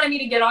they wanted me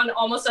to get on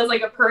almost as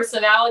like a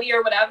personality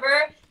or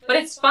whatever. But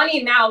it's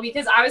funny now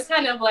because I was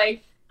kind of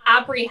like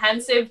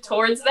apprehensive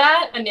towards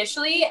that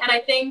initially, and I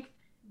think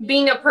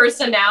being a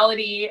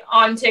personality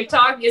on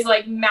TikTok is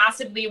like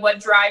massively what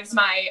drives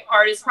my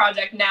artist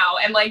project now.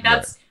 And like,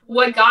 that's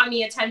what got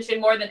me attention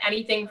more than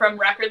anything from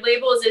record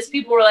labels is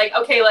people were like,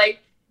 okay,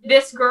 like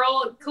this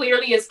girl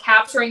clearly is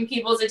capturing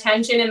people's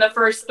attention in the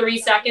first 3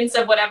 seconds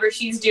of whatever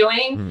she's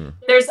doing.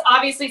 There's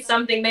obviously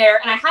something there.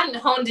 And I hadn't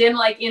honed in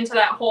like into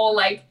that whole,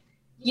 like,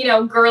 you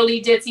know,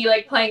 girly ditzy,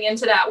 like playing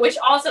into that, which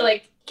also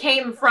like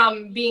came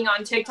from being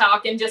on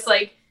TikTok and just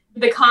like,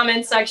 the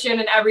comment section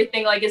and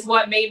everything like is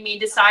what made me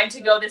decide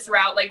to go this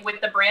route, like with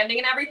the branding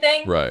and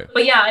everything. Right.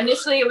 But yeah,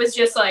 initially it was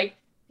just like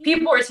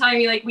people were telling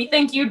me like, we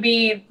think you'd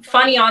be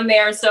funny on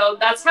there. So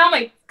that's how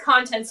my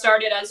content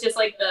started, as just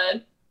like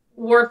the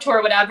Warped Tour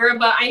or whatever.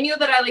 But I knew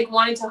that I like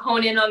wanted to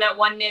hone in on that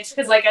one niche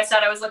because like I said,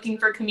 I was looking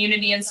for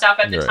community and stuff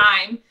at the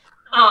time.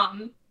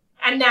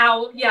 And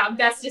now, yeah,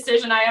 best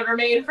decision I ever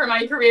made for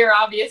my career,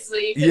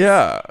 obviously.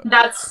 Yeah.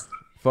 That's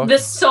the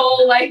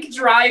sole like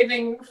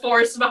driving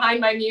force behind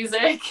my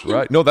music.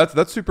 Right. No,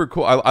 that's super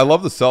cool. I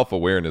love the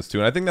self-awareness too,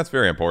 and I think that's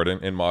very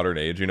important in modern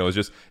age. You know, it's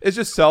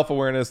just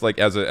self-awareness, like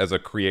as a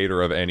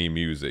creator of any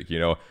music, you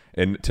know,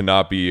 and to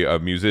not be a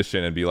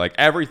musician and be like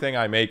everything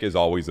I make is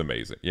always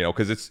amazing, you know,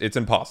 because it's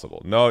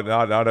impossible. No,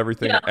 not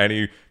everything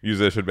any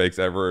musician makes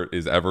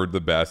is ever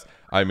the best.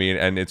 I mean,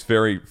 and it's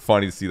very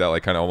funny to see that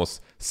like kind of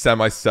almost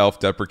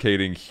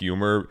semi-self-deprecating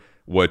humor,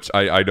 which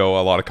I know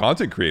a lot of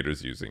content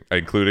creators using,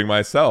 including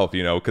myself,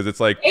 you know, because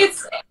it's like,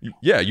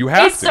 you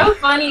have to. It's so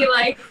funny.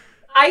 Like,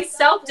 I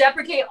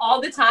self-deprecate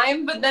all the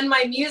time, but then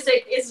my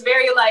music is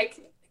very like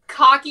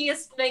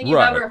cockiest thing you've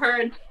ever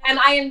heard. And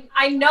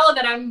I know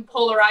that I'm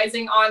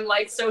polarizing on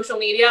like social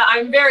media.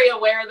 I'm very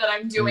aware that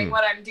I'm doing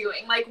what I'm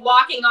doing. Like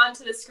walking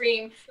onto the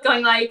screen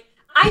going like,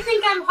 I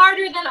think I'm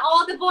harder than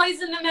all the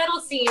boys in the metal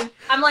scene.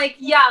 I'm like,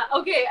 yeah,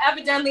 okay,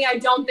 evidently I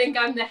don't think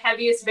I'm the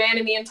heaviest band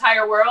in the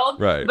entire world.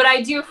 Right. But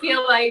I do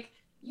feel like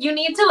you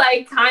need to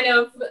like kind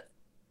of,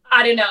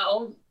 I don't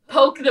know,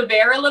 poke the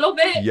bear a little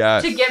bit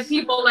to get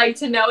people like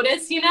to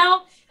notice, you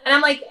know? And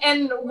I'm like,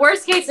 and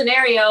worst case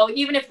scenario,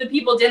 even if the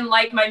people didn't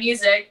like my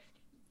music,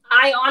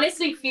 I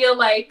honestly feel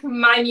like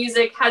my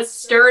music has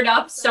stirred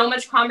up so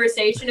much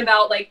conversation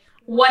about like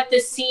what the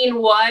scene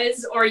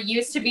was or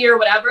used to be or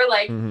whatever.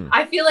 Like,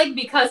 I feel like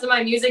because of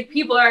my music,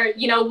 people are,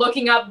 you know,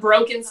 looking up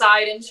Broken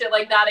Side and shit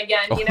like that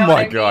again. You know what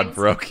I mean? Oh my God,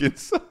 Broken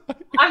Side.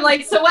 I'm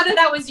like, so whether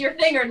that was your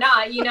thing or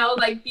not, you know,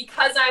 like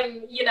because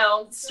I'm, you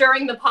know,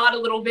 stirring the pot a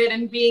little bit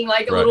and being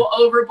like a little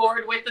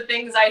overboard with the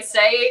things I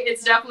say,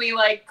 it's definitely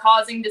like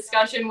causing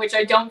discussion, which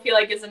I don't feel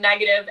like is a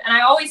negative. And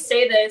I always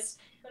say this,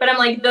 but I'm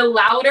like, the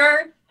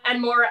louder and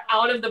more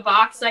out of the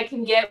box I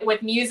can get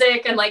with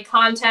music and like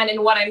content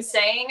and what I'm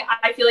saying,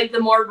 I feel like the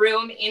more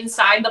room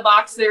inside the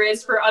box there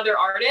is for other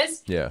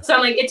artists. Yeah. So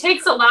I'm like, it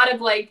takes a lot of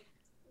like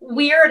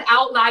weird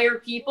outlier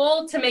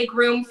people to make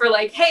room for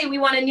like, hey, we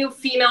want a new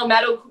female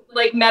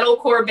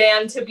metalcore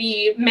band to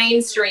be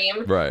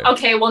mainstream. Right.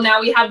 Okay, well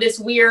now we have this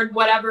weird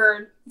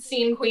whatever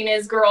scene queen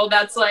is girl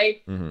that's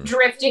like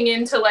drifting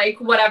into like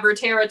whatever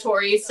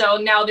territory. So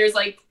now there's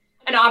like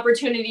an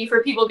opportunity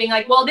for people being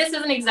like, well, this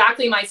isn't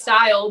exactly my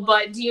style,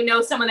 but do you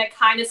know someone that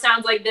kind of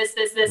sounds like this,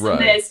 and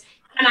this?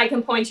 And I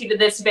can point you to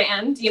this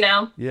band, you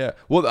know? Yeah.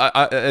 Well,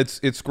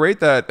 it's great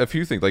that a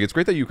few things, like it's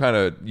great that you kind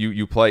of,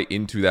 you play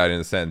into that in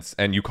a sense,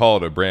 and you call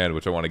it a brand,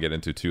 which I want to get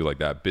into too, like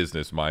that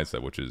business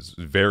mindset, which is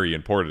very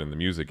important in the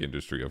music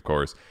industry, of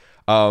course.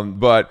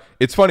 But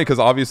it's funny because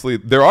obviously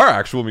there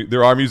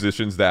are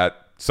musicians that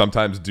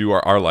sometimes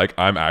are like,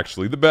 I'm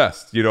actually the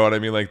best. You know what I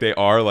mean? Like they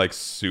are like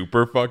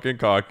super fucking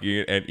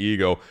cocky and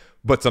ego,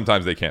 but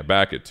sometimes they can't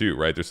back it too,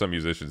 right? There's some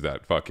musicians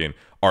that fucking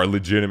are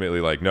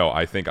legitimately like, no,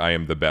 I think I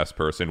am the best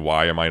person.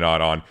 Why am I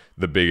not on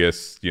the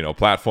biggest,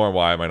 platform?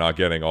 Why am I not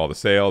getting all the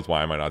sales?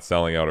 Why am I not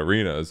selling out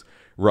arenas?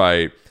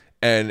 Right.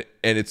 And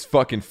it's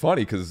fucking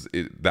funny because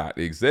that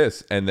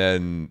exists. And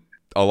then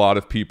a lot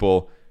of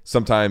people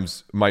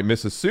sometimes might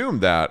misassume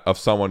that of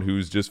someone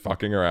who's just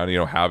fucking around,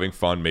 having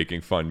fun,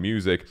 making fun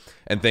music,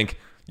 and think,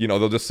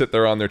 they'll just sit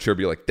there on their chair,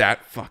 be like,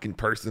 that fucking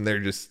person, they're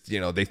just,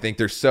 they think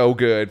they're so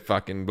good,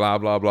 fucking blah,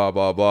 blah, blah,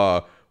 blah,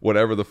 blah,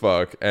 whatever the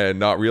fuck, and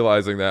not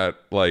realizing that,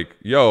 like,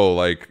 yo,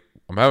 like,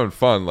 I'm having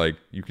fun, like,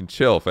 you can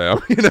chill,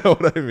 fam. You know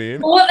what I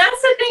mean? Well,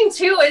 that's the thing,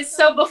 too, is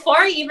so before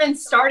I even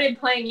started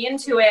playing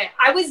into it,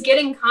 I was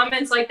getting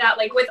comments like that,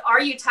 like, with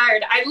Are You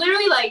Tired? I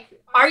literally, like,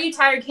 Are You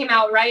Tired came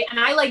out, right? And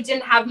I like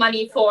didn't have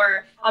money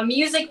for a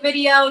music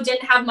video,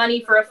 didn't have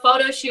money for a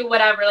photo shoot,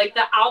 whatever. Like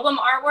the album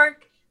artwork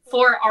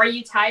for Are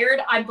You Tired,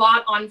 I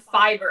bought on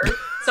Fiverr.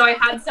 So I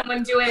had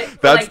someone do it for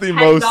That's like the $10.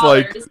 most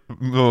like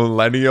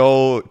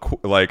millennial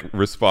like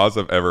response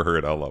I've ever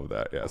heard. I love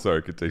that. Yeah,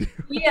 sorry, continue.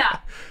 Yeah.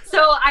 So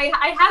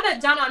I had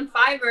that done on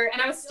Fiverr,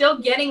 and I was still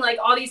getting like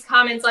all these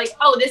comments like,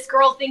 oh, this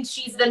girl thinks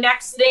she's the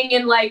next thing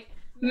in like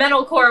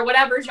metalcore,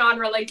 whatever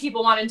genre like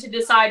people wanted to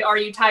decide Are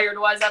You Tired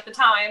was at the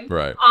time.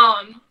 Right.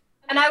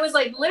 And I was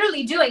like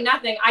literally doing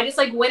nothing. I just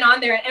like went on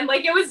there, and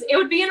like it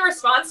would be in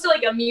response to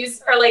like a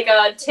or like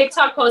a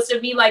TikTok post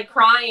of me like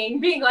crying,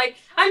 being like,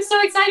 I'm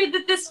so excited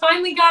that this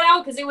finally got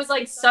out, because it was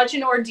like such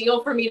an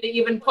ordeal for me to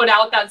even put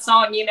out that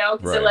song,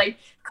 because it like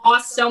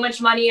cost so much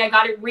money. I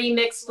got it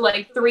remixed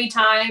like 3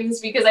 times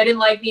because I didn't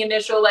like the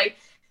initial like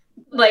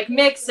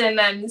mix, and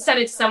then send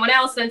it to someone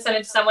else, then send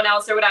it to someone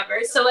else or whatever.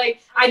 So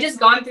like I just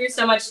gone through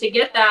so much to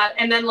get that,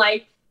 and then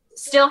like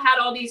still had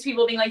all these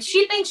people being like,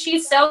 she thinks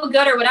she's so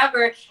good or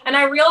whatever. And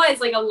I realized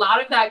like a lot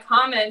of that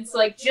comments,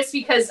 like just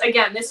because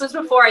again, this was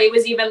before I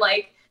was even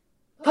like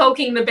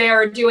poking the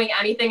bear or doing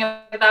anything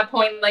at that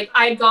point. Like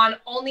I had gone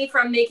only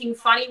from making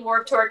funny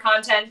Warped Tour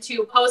content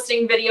to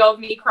posting video of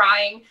me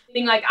crying,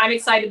 being like, I'm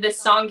excited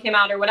this song came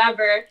out or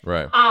whatever.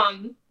 Right.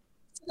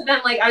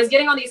 Then like I was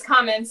getting all these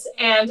comments,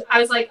 and I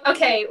was like,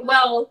 okay,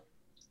 well,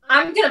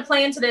 I'm gonna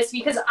play into this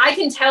because I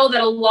can tell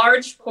that a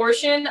large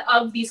portion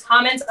of these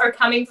comments are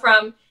coming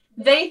from,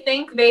 they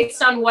think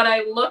based on what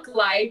I look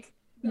like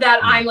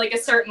that I'm like a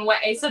certain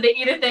way. So they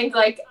either think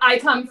like I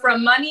come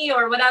from money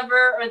or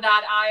whatever, or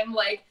that I'm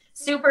like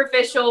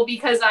superficial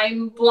because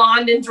I'm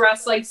blonde and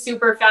dressed like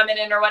super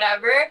feminine or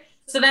whatever.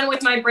 So then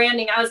with my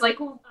branding, I was like,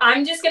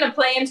 I'm just gonna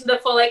play into the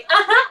full like,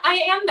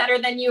 I am better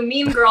than you,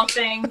 mean girl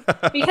thing,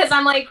 because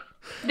I'm like,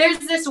 there's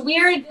this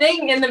weird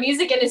thing in the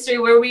music industry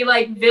where we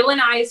like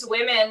villainize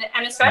women,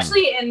 and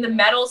especially in the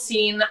metal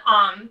scene,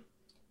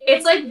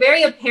 it's like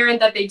very apparent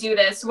that they do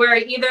this, where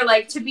either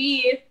like to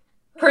be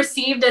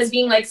perceived as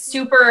being like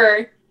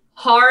super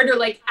hard or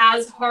like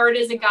as hard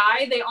as a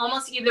guy, they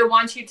almost either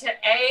want you to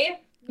A,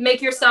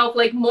 make yourself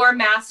like more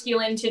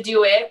masculine to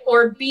do it,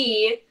 or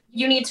B,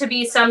 you need to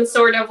be some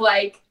sort of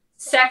like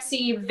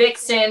sexy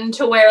vixen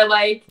to where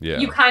like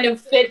you kind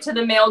of fit to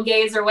the male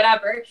gaze or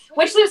whatever,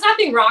 which there's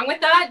nothing wrong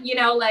with that,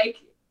 like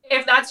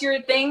if that's your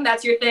thing,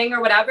 that's your thing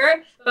or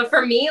whatever. But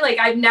for me, like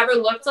I've never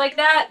looked like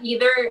that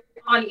either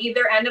on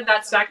either end of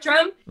that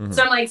spectrum.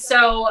 So I'm like,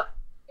 so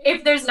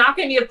if there's not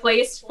going to be a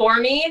place for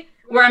me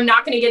where I'm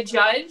not going to get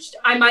judged,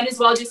 I might as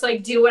well just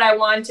like do what I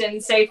want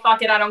and say,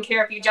 fuck it, I don't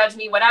care if you judge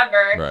me,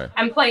 whatever,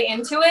 and play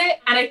into it.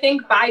 And I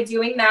think by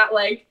doing that,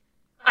 like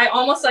I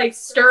almost like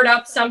stirred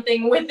up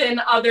something within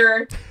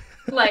other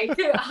like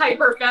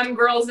hyper femme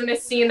girls in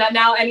this scene, that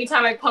now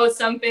anytime I post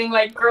something,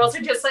 like girls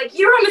are just like,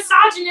 you're a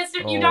misogynist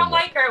if you don't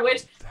like her,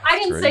 which I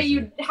didn't say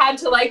you had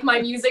to like my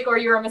music or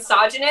you're a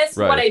misogynist.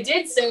 What I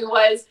did say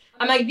was,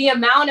 I'm like, the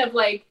amount of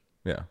like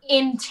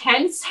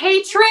intense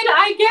hatred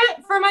I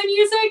get for my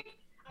music,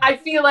 I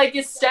feel like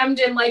is stemmed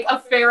in like a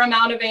fair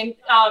amount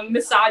of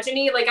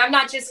misogyny. Like I'm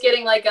not just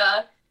getting like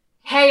a,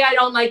 hey, I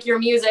don't like your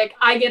music.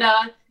 I get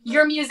a,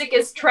 your music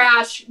is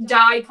trash,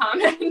 die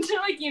comment.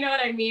 Like, you know what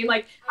I mean?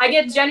 Like I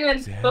get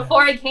genuine,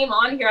 before I came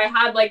on here, I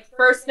had like,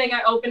 first thing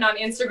I opened on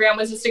Instagram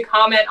was just a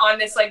comment on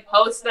this like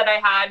post that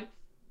I had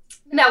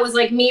that was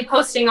like me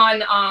posting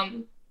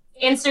on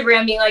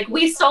Instagram being like,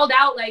 we sold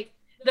out like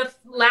the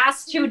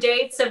last 2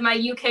 dates of my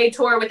UK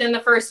tour within the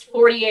first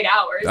 48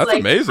 hours. That's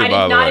like, amazing,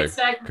 by the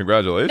way.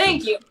 Congratulations.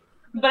 Thank you.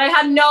 But I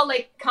had no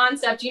like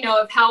concept,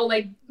 of how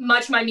like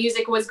much my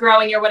music was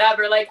growing or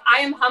whatever. Like I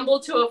am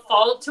humble to a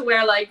fault to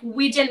where like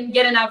we didn't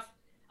get enough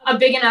a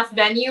big enough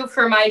venue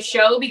for my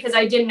show because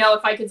I didn't know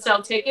if I could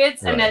sell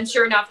tickets. Right. And then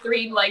sure enough,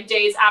 3 like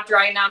days after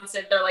I announced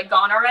it, they're like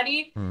gone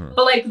already.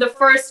 But like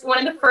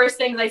one of the first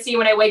things I see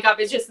when I wake up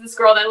is just this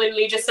girl that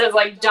literally just says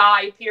like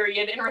die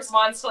period in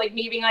response to like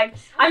me being like,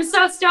 I'm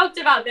so stoked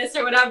about this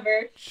or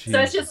whatever. Jeez. So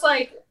it's just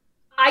like,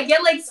 I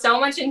get like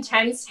so much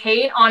intense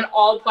hate on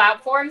all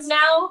platforms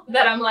now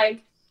that I'm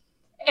like,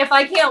 if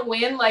I can't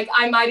win, like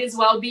I might as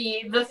well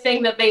be the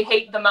thing that they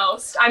hate the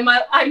most. I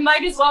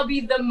might as well be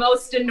the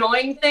most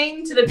annoying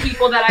thing to the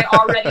people that I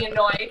already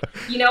annoy.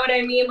 You know what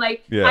I mean?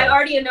 Like I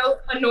already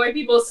annoy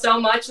people so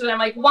much that I'm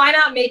like, why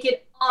not make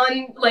it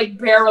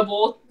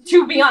bearable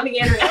to be on the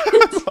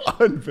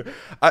internet?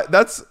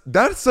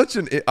 that's such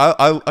an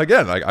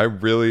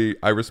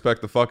I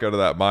respect the fuck out of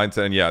that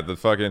mindset. And yeah, the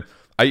fucking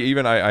I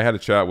had a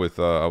chat with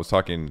I was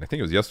talking, I think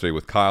it was yesterday,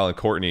 with Kyle and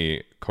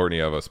Courtney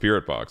of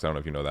Spirit Box. I don't know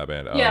if you know that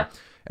band. Yeah.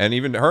 And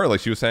even her, like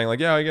she was saying, like,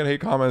 yeah, I get hate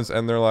comments,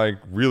 and they're like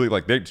really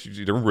like they're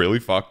really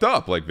fucked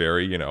up, like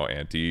very, you know,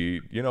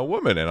 anti, you know,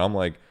 woman. And I'm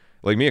like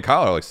me and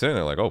Kyle are like sitting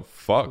there like, oh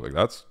fuck, like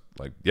that's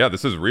like, yeah,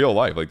 this is real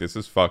life, like this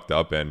is fucked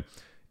up, and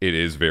it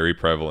is very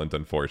prevalent,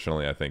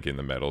 unfortunately, I think, in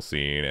the metal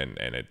scene, and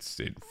it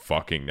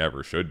fucking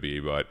never should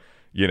be. But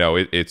you know,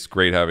 it's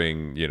great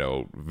having, you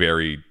know,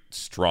 very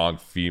strong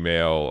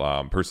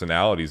female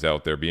personalities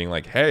out there being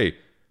like, hey,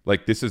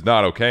 like this is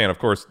not okay. And of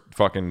course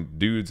fucking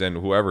dudes and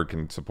whoever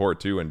can support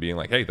too, and being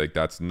like, hey, like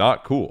that's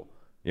not cool,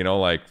 you know,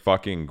 like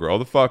fucking grow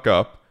the fuck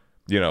up,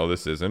 you know,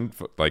 this isn't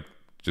like,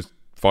 just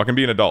fucking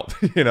be an adult.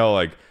 You know,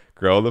 like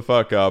grow the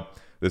fuck up.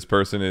 This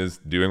person is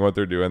doing what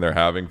they're doing, they're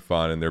having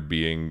fun, and they're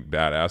being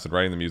badass and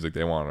writing the music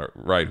they want to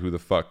write. Who the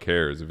fuck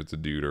cares if it's a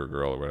dude or a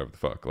girl or whatever the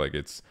fuck? Like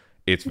it's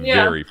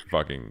very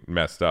fucking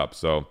messed up.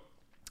 So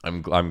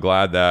I'm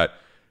glad that,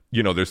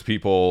 you know, there's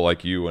people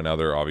like you and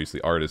other obviously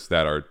artists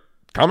that are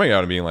coming out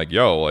and being like,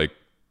 yo, like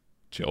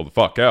chill the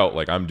fuck out,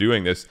 like I'm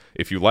doing this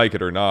if you like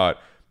it or not.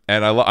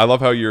 And I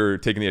love how you're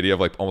taking the idea of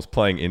like almost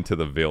playing into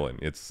the villain.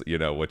 It's, you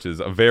know, which is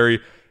a very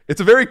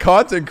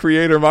content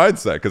creator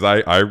mindset, because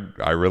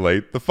I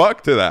relate the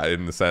fuck to that,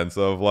 in the sense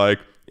of like,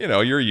 you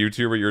know, you're a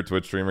YouTuber, you're a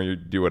Twitch streamer, you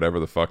do whatever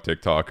the fuck,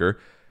 TikToker,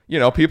 you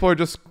know, people are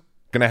just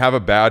gonna have a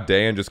bad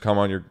day and just come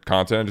on your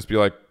content and just be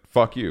like,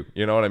 fuck you,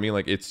 you know what I mean?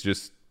 Like it's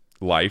just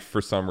life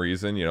for some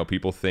reason. You know,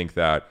 people think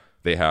that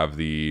they have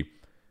the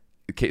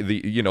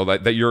you know,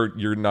 that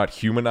you're not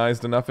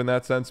humanized enough in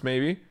that sense,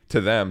 maybe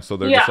to them, so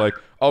they're just like,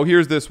 oh,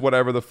 here's this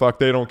whatever the fuck,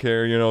 they don't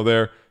care, you know,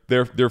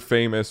 they're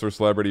famous or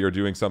celebrity or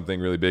doing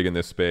something really big in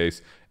this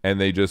space, and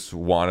they just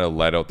want to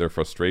let out their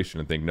frustration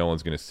and think no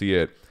one's going to see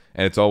it.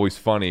 And it's always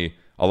funny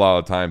a lot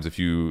of times if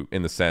you,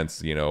 in the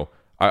sense, you know,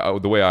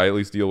 the way I at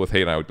least deal with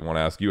hate, and I want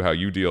to ask you how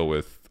you deal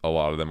with a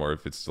lot of them, or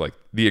if it's like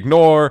the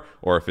ignore,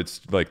 or if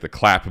it's like the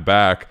clap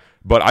back.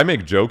 But I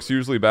make jokes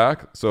usually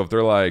back. So if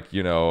they're like,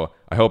 you know,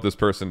 I hope this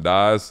person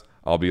dies,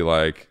 I'll be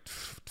like,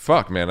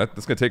 fuck, man,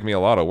 that's going to take me a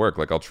lot of work.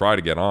 Like, I'll try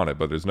to get on it,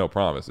 but there's no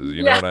promises.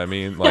 You know what I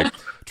mean? Like,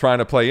 trying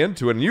to play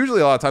into it. And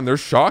usually a lot of time they're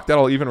shocked that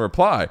I'll even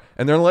reply.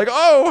 And they're like,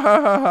 oh,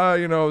 ha, ha, ha,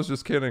 you know, I was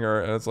just kidding.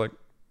 And it's like,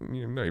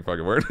 you know, you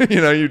fucking weren't. You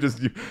know, you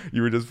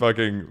were just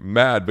fucking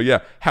mad. But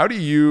yeah, how do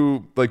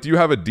you, like, do you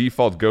have a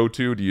default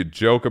go-to? Do you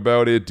joke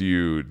about it? Do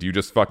you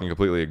just fucking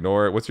completely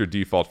ignore it? What's your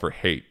default for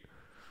hate?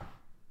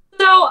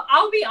 So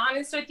I'll be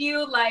honest with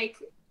you, like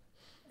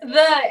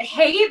the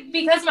hate,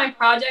 because my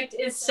project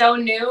is so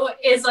new,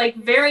 is like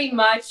very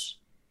much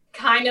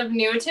kind of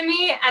new to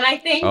me. And I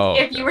think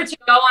if you were to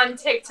go on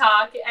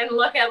TikTok and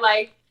look at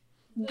like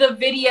the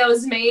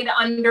videos made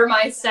under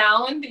my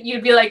sound,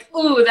 you'd be like,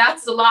 ooh,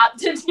 that's a lot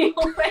to deal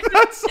with.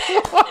 That's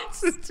a lot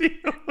to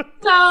deal with.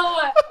 So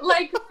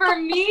like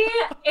for me,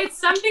 it's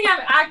something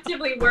I'm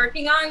actively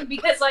working on,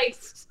 because like,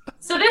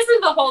 so this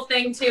is the whole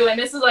thing too, and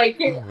this is like,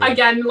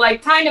 again,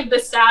 like kind of the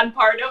sad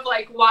part of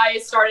like why I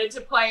started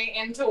to play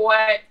into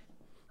what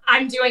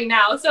I'm doing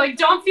now. So like,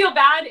 don't feel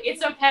bad,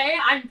 it's okay,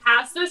 I'm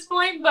past this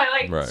point, but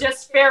like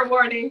just fair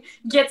warning,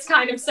 gets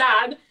kind of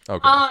sad. Okay.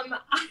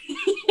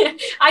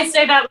 I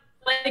say that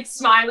like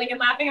smiling and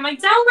laughing, I'm like,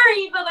 don't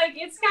worry, but like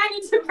it's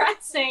kind of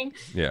depressing.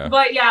 Yeah.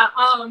 But yeah,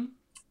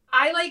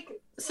 I like,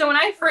 so when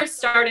I first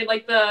started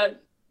like the,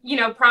 you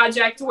know,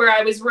 project where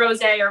I was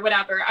Rose or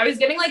whatever, I was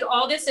getting like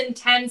all this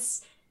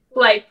intense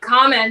like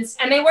comments,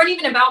 and they weren't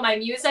even about my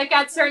music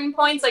at certain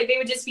points. Like they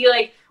would just be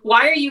like,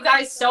 why are you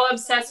guys so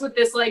obsessed with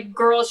this like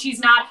girl, she's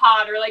not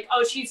hot, or like,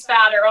 oh, she's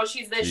fat, or oh,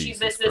 she's this, she's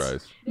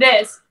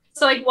this.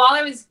 So like while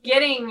I was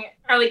getting,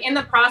 or like in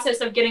the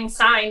process of getting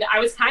signed, I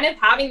was kind of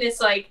having this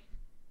like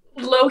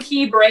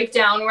low-key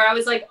breakdown where I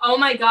was like, oh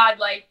my god,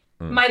 like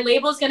my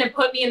label's gonna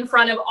put me in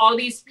front of all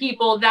these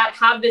people that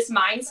have this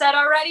mindset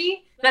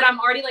already, that I'm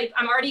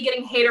already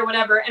getting hate or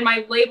whatever, and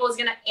my label is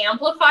gonna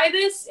amplify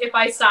this if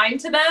I sign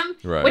to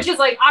them, which is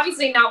like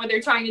obviously not what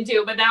they're trying to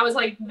do, but that was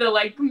like the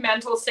like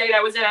mental state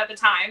I was in at the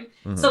time.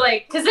 So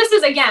like, because this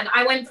is, again,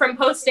 I went from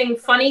posting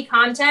funny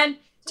content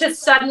to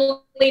suddenly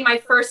my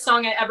first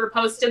song I ever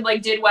posted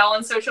like did well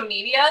on social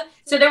media.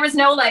 So there was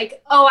no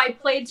like, oh, I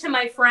played to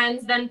my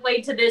friends, then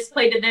played to this,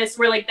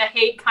 where like the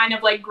hate kind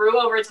of like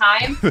grew over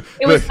time.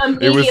 It was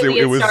immediately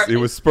it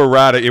was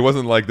sporadic. It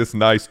wasn't like this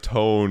nice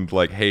toned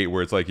like hate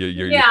where it's like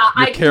you're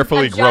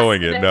carefully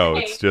growing it. No,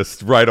 it's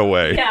just right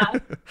away. Yeah.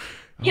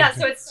 Yeah,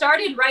 so it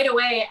started right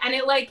away, and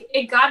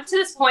it got to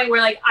this point where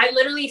like I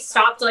literally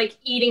stopped like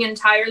eating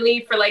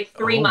entirely for like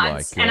 3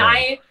 months, and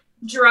I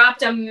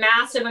dropped a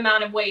massive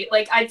amount of weight.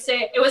 Like I'd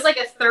say it was like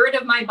a third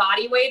of my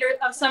body weight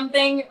or of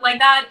something like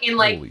that in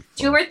like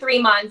 2 or 3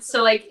 months.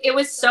 So like it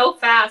was so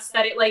fast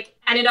that it like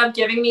ended up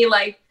giving me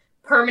like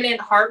permanent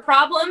heart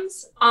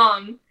problems.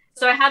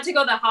 So I had to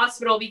go to the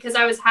hospital because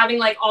I was having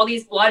like all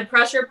these blood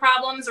pressure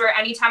problems where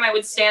anytime I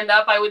would stand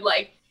up, I would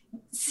like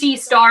see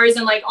stars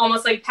and like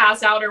almost like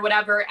pass out or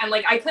whatever, and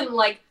like I couldn't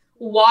like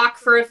walk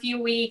for a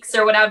few weeks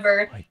or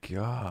whatever. Oh my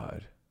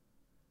God.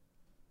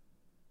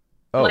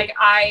 Like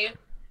I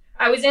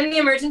was in the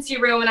emergency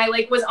room and I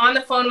like was on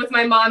the phone with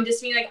my mom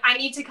just being like, I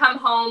need to come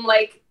home.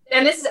 Like,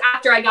 and this is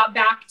after I got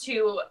back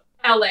to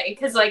LA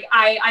because like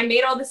I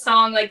made all the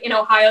song like in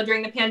Ohio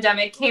during the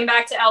pandemic, came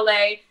back to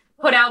LA,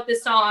 put out the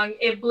song,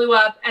 it blew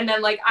up, and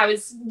then like I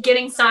was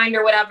getting signed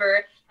or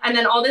whatever. And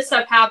then all this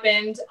stuff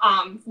happened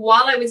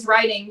while I was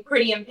writing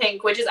Pretty in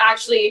Pink, which is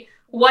actually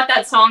what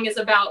that song is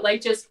about.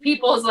 Like just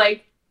people's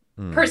like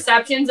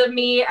perceptions of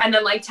me, and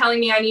then like telling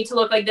me I need to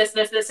look like this,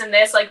 and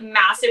this like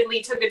massively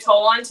took a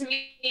toll onto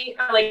me.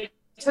 Like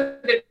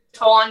took a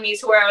toll on me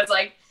to where I was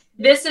like,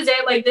 this is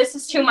it. Like this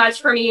is too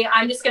much for me.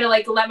 I'm just gonna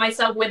like let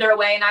myself wither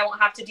away, and I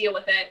won't have to deal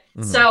with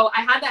it. So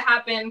I had that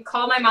happen.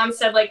 Called my mom,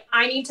 said like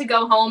I need to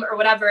go home or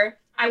whatever.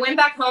 I went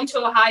back home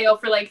to Ohio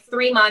for like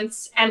 3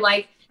 months and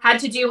like had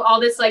to do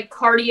all this like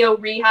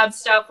cardio rehab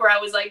stuff where I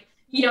was like,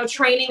 you know,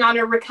 training on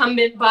a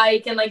recumbent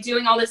bike and like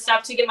doing all this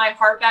stuff to get my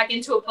heart back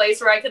into a place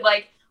where I could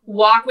like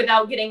walk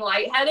without getting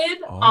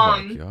lightheaded. Oh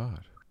my God.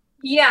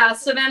 Yeah.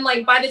 So then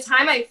like by the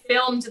time I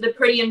filmed the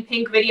Pretty in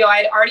Pink video, I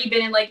had already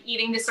been in like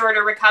eating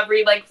disorder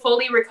recovery, like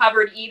fully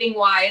recovered eating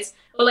wise.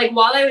 But like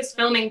while I was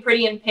filming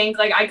Pretty in Pink,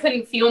 like I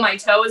couldn't feel my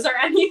toes or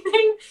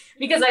anything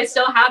because I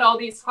still had all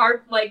these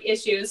heart like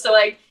issues. So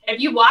like if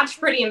you watch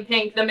Pretty in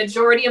Pink, the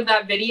majority of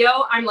that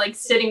video, I'm like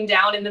sitting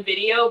down in the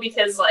video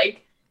because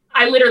like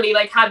I literally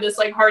like had this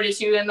like heart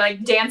issue, and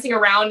like dancing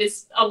around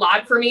is a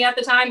lot for me at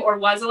the time, or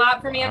was a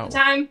lot for me at the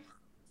time.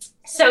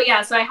 So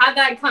yeah, so I had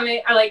that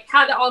coming, or like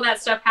had all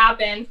that stuff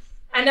happen.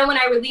 And then when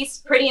I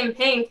released Pretty in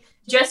Pink,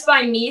 just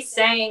by me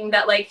saying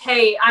that like,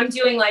 hey, I'm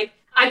doing like,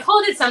 I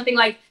called it something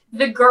like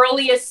the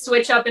girliest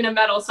switch up in a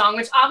metal song,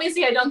 which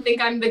obviously I don't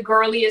think I'm the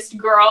girliest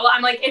girl.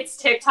 I'm like, it's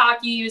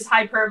TikTok, you use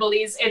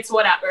hyperboles, it's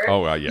whatever.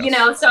 Oh, yes. You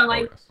know, so I'm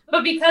like,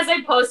 but because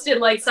I posted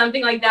like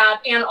something like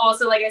that, and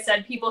also like I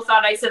said, people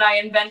thought I said I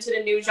invented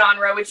a new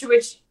genre, which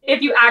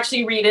if you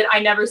actually read it, I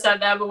never said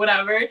that, but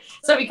whatever.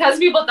 So because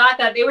people thought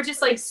that, they were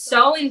just like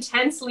so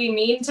intensely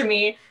mean to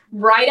me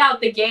right out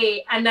the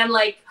gate. And then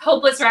like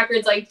Hopeless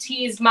Records like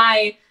teased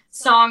my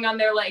song on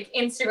their like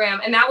Instagram,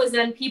 and that was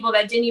then people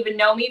that didn't even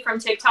know me from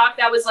TikTok.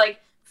 That was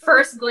like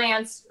first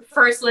glance,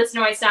 first listen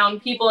to my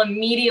sound, people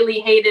immediately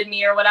hated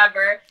me or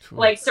whatever. Cool.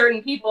 Like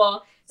certain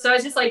people. So I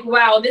was just like,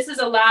 wow, this is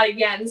a lot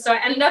again. So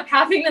I ended up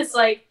having this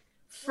like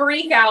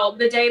freak out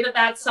the day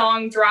that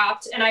song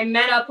dropped, and I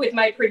met up with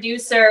my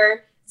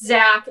producer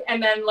Zach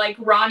and then like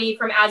Ronnie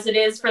from As It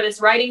Is for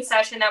this writing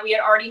session that we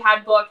had already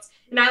had booked.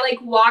 And I like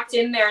walked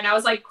in there and I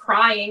was like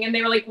crying, and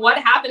they were like, what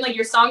happened? Like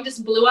your song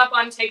just blew up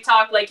on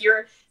TikTok. Like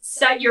your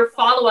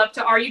follow-up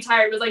to Are You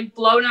Tired was like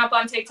blown up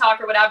on TikTok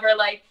or whatever,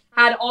 like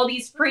had all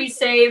these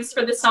pre-saves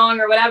for the song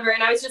or whatever.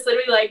 And I was just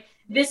literally like,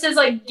 this is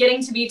like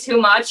getting to be too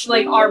much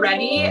like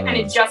already, and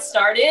it just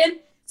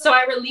started. So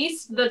I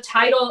released the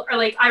title, or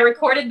like I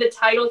recorded the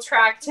title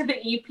track to the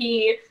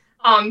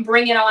EP,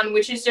 Bring It On,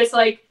 which is just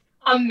like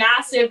a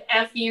massive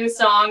FU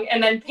song,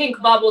 and then Pink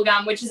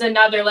Bubblegum, which is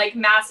another like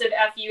massive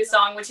FU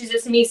song, which is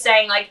just me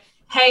saying like,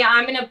 hey,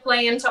 I'm going to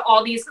play into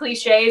all these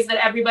cliches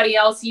that everybody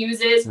else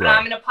uses, but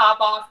I'm going to pop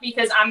off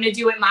because I'm going to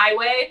do it my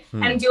way.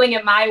 And doing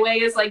it my way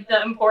is like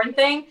the important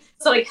thing.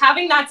 So like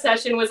having that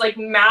session was like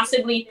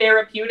massively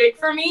therapeutic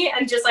for me,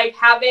 and just like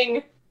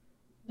having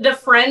the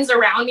friends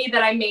around me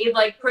that I made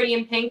like Pretty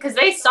in Pink, because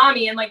they saw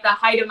me in like the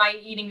height of my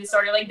eating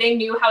disorder. Like they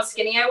knew how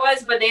skinny I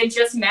was, but they had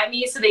just met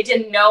me, so they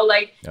didn't know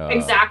like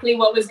exactly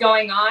what was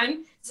going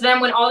on. So then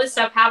when all this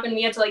stuff happened,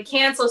 we had to like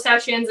cancel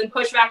sessions and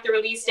push back the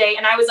release date.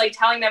 And I was like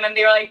telling them, and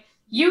they were like,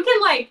 you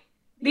can like,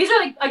 these are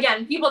like,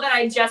 again, people that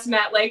I just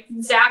met, like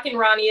Zach and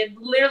Ronnie, had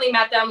literally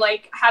met them,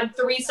 like had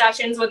 3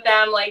 sessions with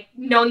them, like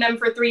known them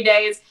for 3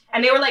 days.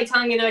 And they were like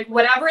telling me, they're like,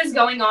 whatever is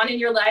going on in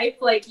your life,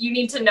 like you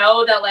need to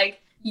know that like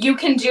you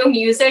can do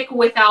music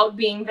without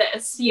being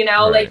this, you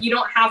know, like you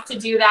don't have to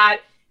do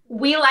that.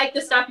 We like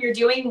the stuff you're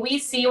doing. We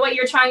see what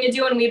you're trying to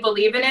do and we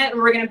believe in it, and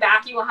we're going to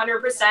back you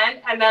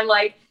 100%. And then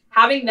like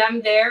having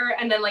them there,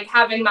 and then like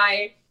having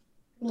my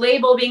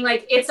label being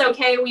like, it's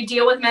okay, we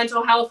deal with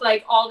mental health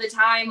like all the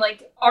time,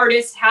 like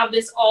artists have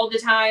this all the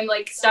time,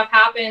 like stuff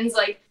happens,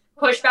 like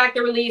push back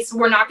the release,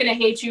 we're not going to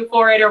hate you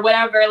for it or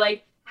whatever.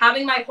 Like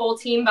having my whole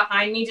team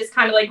behind me just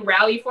kind of like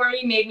rally for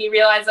me made me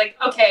realize like,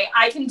 okay,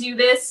 I can do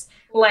this.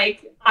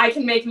 Like I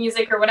can make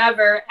music or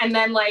whatever. And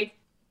then like,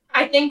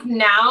 I think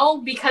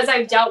now because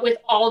I've dealt with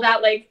all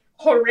that like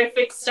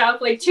horrific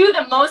stuff, like to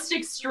the most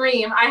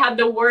extreme, I had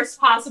the worst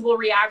possible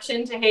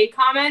reaction to hate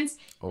comments.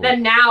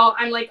 Then now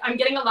I'm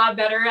getting a lot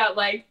better at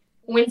like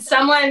when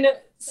someone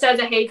says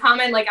a hate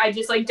comment, like I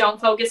just like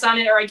don't focus on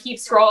it or I keep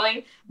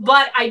scrolling.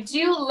 But I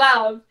do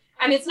love,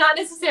 and it's not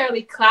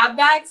necessarily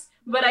clapbacks,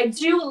 but I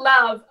do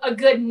love a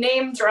good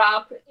name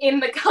drop in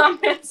the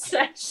comment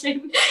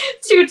section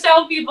to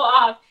tell people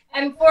off.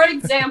 And for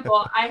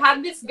example, I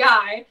had this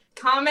guy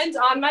comment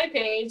on my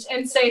page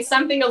and say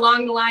something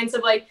along the lines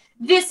of like,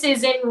 this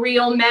isn't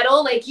real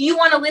metal. Like, you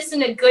want to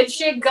listen to good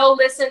shit? Go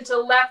listen to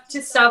Left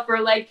to Suffer.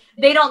 Like,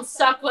 they don't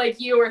suck like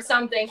you or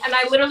something. And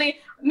I literally,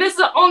 this is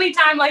the only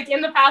time like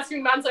in the past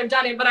few months I've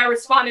done it, but I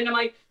responded. I'm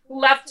like,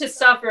 Left to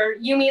Suffer,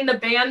 you mean the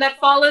band that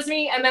follows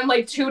me? And then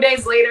like 2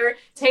 days later,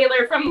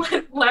 Taylor from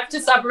Left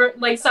to Suffer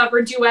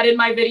duetted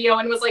my video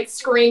and was like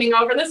screaming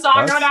over the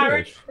song or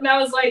whatever. And I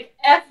was like,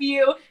 F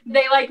you,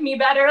 they like me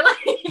better.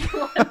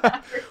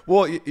 Like,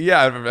 well,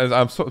 yeah,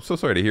 I'm so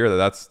sorry to hear that.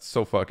 That's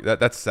so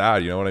that's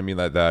sad. You know what I mean?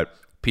 That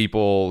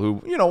people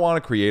who, you know,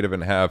 want to creative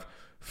and have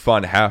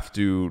fun have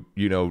to,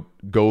 you know,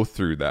 go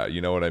through that. You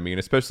know what I mean?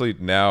 Especially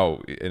now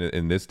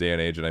in this day and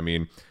age. And I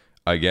mean,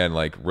 again,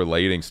 like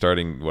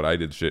starting what I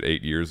did shit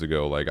 8 years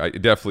ago, like I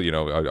definitely, you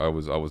know, I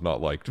was not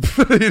liked,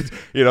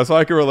 you know, so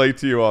I can relate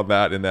to you on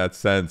that in that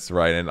sense,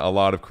 right? And a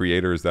lot of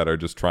creators that are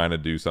just trying to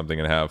do something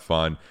and have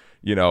fun,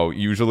 you know,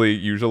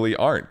 usually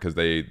aren't, because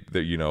they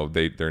you know,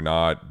 they're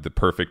not the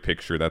perfect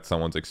picture that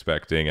someone's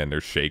expecting, and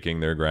they're shaking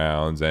their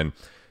grounds, and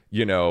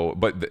you know,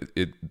 but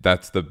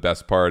that's the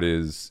best part,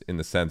 is in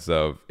the sense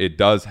of it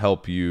does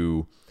help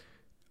you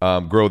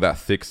grow that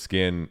thick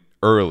skin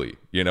early,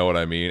 you know what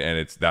I mean? And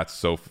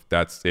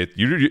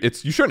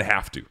you shouldn't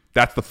have to.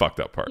 That's the fucked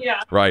up part.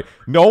 Yeah. Right?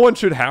 No one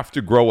should have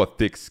to grow a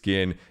thick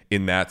skin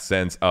in that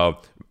sense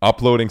of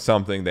uploading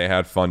something they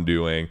had fun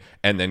doing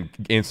and then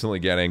instantly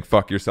getting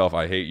fuck yourself,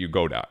 I hate you,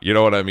 go die. You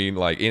know what I mean?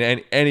 Like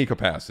in any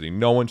capacity,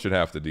 no one should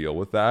have to deal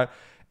with that.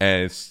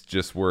 And it's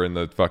just, we're in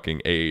the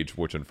fucking age,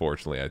 which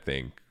unfortunately I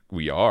think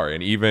we are.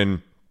 And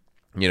even,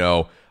 you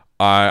know,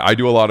 I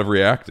do a lot of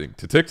reacting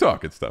to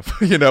TikTok and stuff,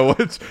 you know,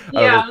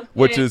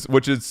 which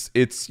is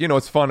it's, you know,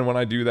 it's fun. And when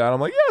I do that, I'm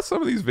like, yeah,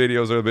 some of these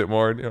videos are a bit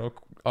more, you know,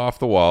 off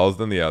the walls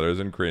than the others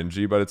and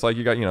cringy, but it's like,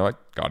 you got, you know, I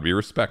gotta be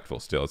respectful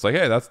still. It's like,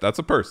 hey, that's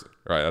a person,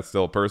 right? That's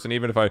still a person.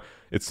 Even if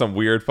it's some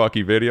weird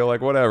fucky video,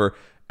 like whatever.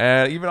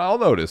 And even I'll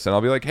notice and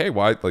I'll be like, hey,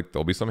 why? Like,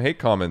 there'll be some hate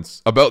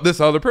comments about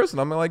this other person.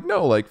 I'm like,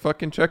 no, like,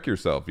 fucking check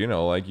yourself. You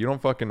know, like, you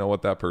don't fucking know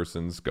what that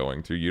person's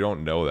going through. You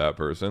don't know that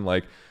person.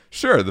 Like,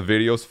 sure, the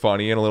video's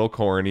funny and a little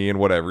corny and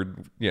whatever,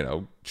 you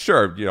know,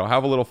 sure, you know,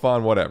 have a little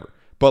fun, whatever.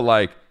 But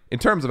like, in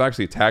terms of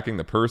actually attacking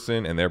the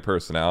person and their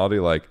personality,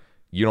 like,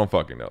 you don't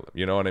fucking know them.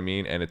 You know what I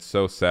mean? And it's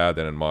so sad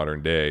that in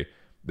modern day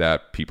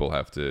that people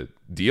have to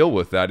deal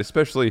with that,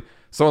 especially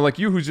someone like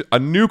you who's a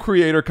new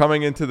creator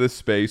coming into this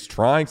space,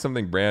 trying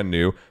something brand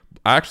new,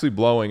 actually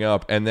blowing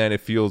up, and then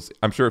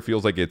I'm sure it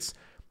feels like it's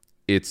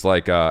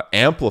like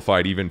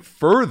amplified even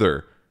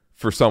further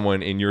for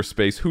someone in your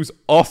space who's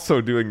also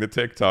doing the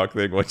TikTok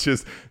thing, which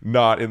is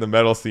not in the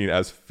metal scene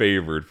as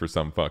favored for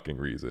some fucking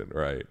reason,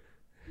 right?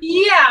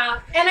 Yeah,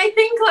 and I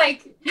think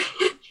like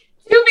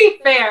to be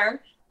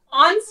fair,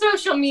 on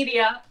social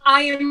media,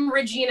 I am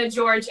Regina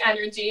George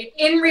energy.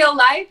 In real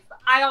life,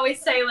 I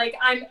always say like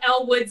I'm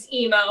Elle Woods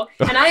emo,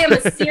 and I am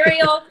a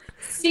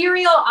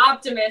serial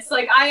optimist.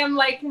 Like I am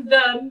like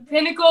the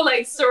pinnacle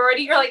like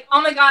sorority. You're like,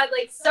 oh my god,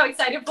 like so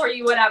excited for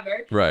you,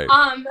 whatever. Right.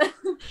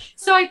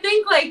 So I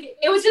think like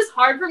it was just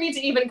hard for me to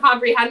even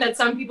comprehend that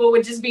some people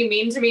would just be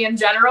mean to me in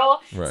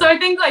general. Right. So I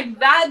think like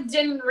that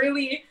didn't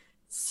really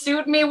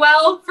suit me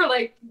well for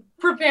like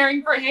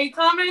preparing for hate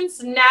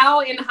comments. Now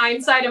in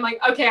hindsight, I'm like,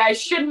 okay, I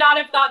should not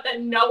have thought that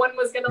no one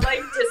was gonna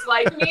like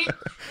dislike me.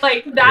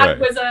 Like that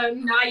was a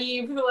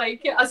naive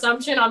like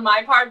assumption on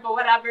my part, but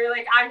whatever.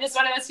 Like I'm just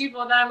one of those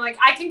people that I'm like,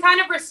 I can kind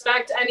of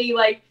respect any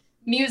like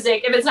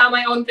music if it's not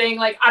my own thing.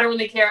 Like I don't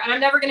really care, and I'm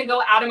never gonna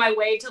go out of my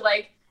way to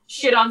like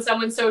shit on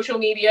someone's social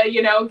media,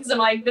 you know, because I'm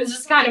like, this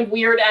is kind of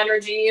weird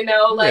energy, you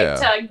know, like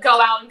to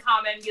go out and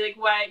comment and be like,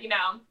 what, you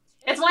know.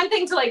 It's one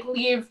thing to like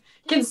leave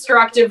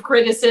constructive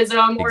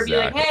criticism or be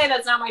like, hey,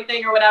 that's not my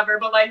thing or whatever,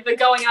 but like the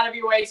going out of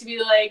your way to be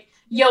like,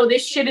 yo,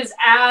 this shit is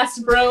ass,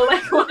 bro,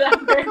 like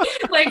whatever.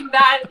 Like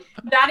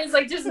that is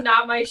like just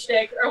not my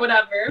shtick or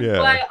whatever. Yeah.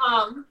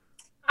 But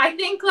I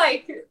think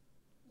like,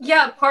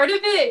 yeah, part of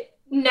it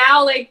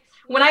now, like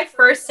when I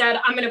first said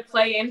I'm gonna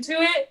play into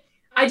it,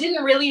 I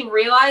didn't really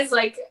realize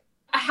like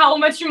how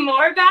much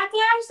more backlash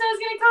that was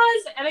going to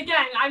cause. And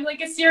again, I'm like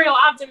a serial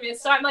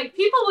optimist, so I'm like,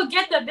 people will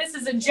get that this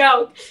is a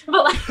joke,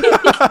 but like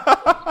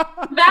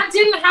that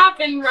didn't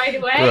happen right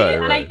away.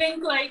 Right. I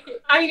think like,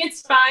 I mean,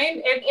 it's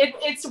fine.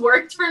 It's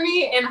worked for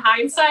me in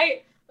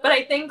hindsight, but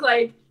I think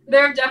like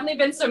there have definitely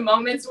been some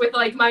moments with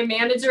like my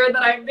manager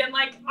that I've been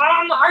like,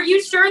 are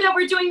you sure that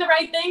we're doing the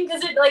right thing?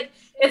 Because it like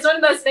it's one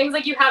of those things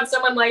like you have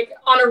someone like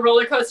on a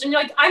roller coaster and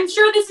you're like, I'm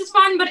sure this is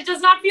fun, but it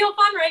does not feel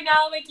fun right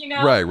now. Like, you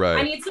know, right.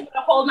 I need someone to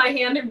hold my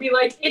hand and be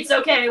like, it's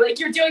okay. Like,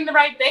 you're doing the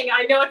right thing.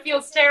 I know it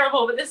feels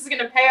terrible, but this is going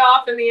to pay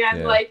off in the end.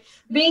 Yeah. Like,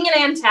 being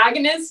an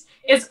antagonist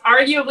is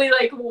arguably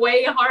like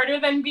way harder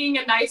than being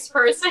a nice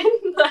person.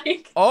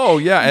 Like, oh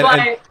yeah,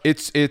 and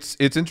it's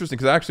interesting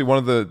because actually one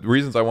of the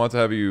reasons I want to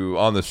have you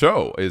on the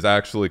show is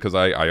actually because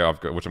I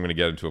which I'm going to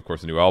get into, of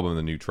course, the new album,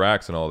 the new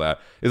tracks, and all that.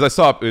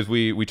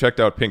 We checked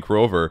out Pink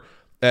Rover,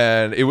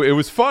 and it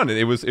was fun, and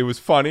it was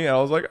funny, and I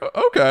was like,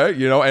 okay,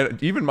 you know,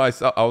 and even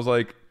myself, I was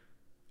like,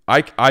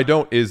 I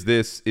don't, is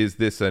this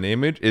an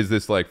image? Is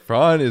this like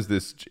fun? Is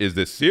this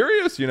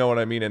serious? You know what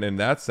I mean? And in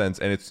that sense,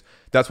 and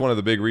that's one of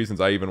the big reasons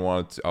I even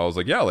wanted to, I was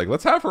like, yeah, like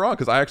let's have her on,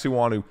 because I actually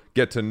want to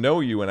get to know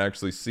you and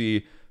actually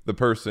see the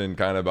person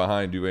kind of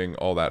behind doing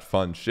all that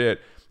fun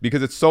shit,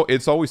 because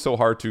it's always so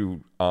hard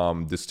to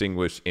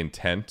distinguish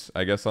intent,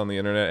 I guess, on the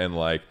internet, and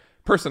like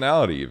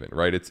personality even,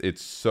 right?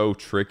 It's so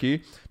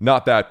tricky.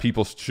 Not that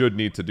people should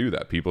need to do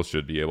that. People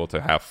should be able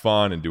to have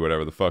fun and do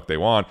whatever the fuck they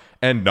want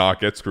and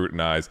not get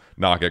scrutinized,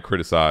 not get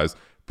criticized.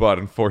 But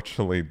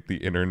unfortunately, the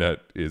internet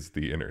is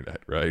the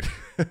internet, right?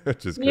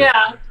 Which is great.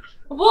 Yeah.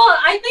 Well,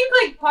 I think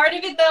like part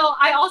of it though,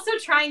 I also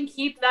try and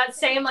keep that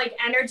same like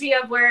energy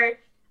of where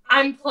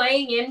I'm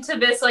playing into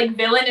this like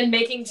villain and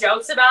making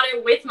jokes about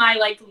it with my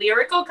like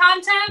lyrical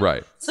content.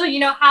 Right. So, you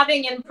know,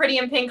 having in Pretty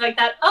in Pink like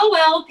that, oh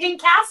well, pink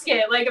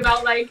casket, like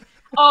about like,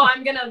 oh,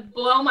 I'm gonna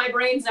blow my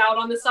brains out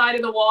on the side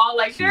of the wall,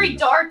 like very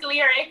dark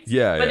lyrics.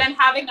 Yeah. But then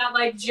having that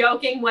like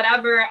joking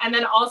whatever, and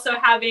then also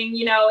having,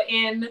 you know,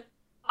 in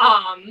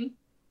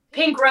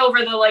Pink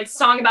Rover, the like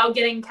song about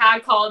getting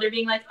catcalled or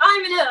being like,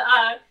 I'm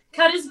gonna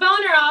cut his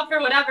boner off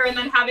or whatever, and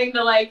then having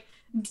the like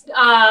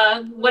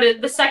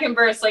the second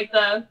verse, like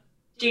the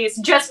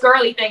just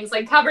girly things,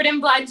 like covered in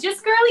blood,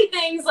 just girly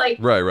things, like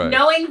right.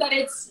 Knowing that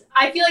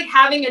I feel like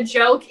having a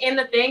joke in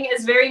the thing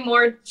is very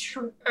more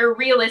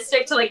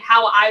realistic to like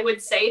how I would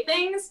say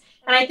things.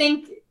 And I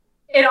think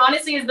it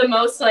honestly is the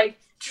most like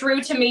true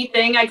to me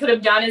thing I could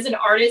have done as an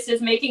artist,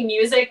 is making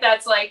music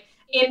that's like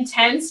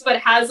intense but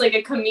has like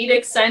a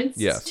comedic sense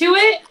to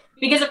it.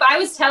 Because if I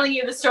was telling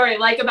you the story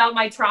like about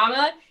my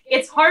trauma,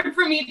 it's hard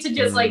for me to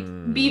just like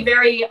be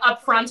very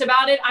upfront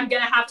about it. I'm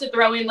gonna have to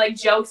throw in like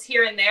jokes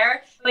here and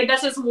there. Like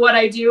that's just what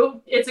I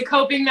do. It's a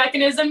coping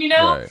mechanism, you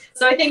know? Right.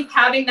 So I think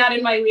having that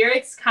in my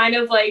lyrics kind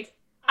of like,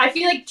 I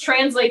feel like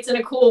translates in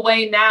a cool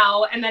way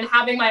now. And then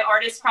having my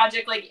artist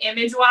project like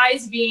image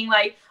wise being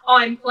like, oh,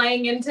 I'm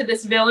playing into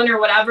this villain or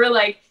whatever.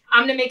 Like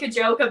I'm gonna make a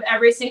joke of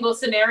every single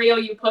scenario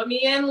you put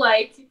me in.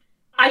 Like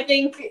I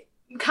think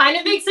kind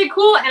of makes it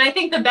cool. And I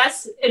think the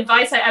best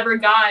advice I ever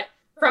got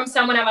from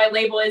someone at my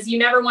label is you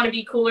never want to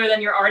be cooler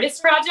than your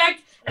artist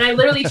project. And I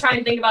literally try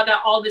and think about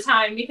that all the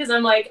time, because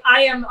I'm like,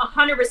 I am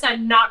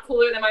 100% not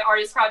cooler than my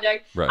artist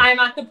project. Right. I am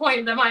at the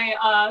point that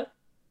my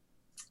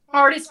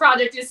artist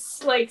project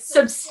is like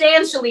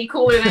substantially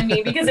cooler than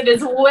me, because it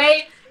is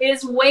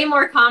way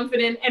more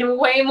confident and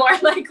way more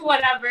like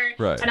whatever.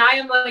 Right. And I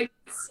am like,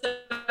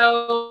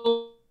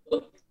 so,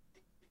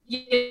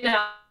 you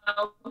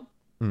know,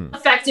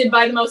 affected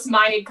by the most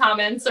minor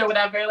comments or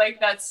whatever. Like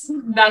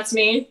that's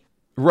me.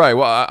 Right.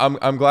 Well,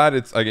 I'm glad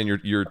it's, again,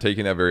 you're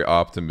taking that very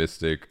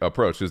optimistic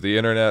approach, because the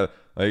internet,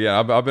 again,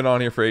 I've been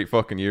on here for 8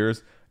 fucking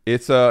years.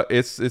 It's a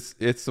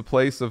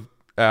place of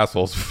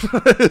assholes.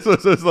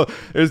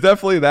 There's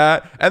definitely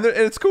that, and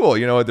it's cool.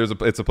 You know,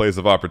 it's a place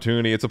of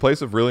opportunity. It's a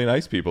place of really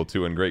nice people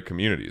too, and great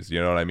communities. You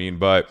know what I mean?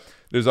 But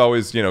there's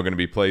always, you know, going to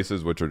be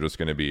places which are just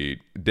going to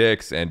be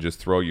dicks and just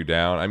throw you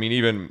down. I mean,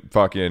 even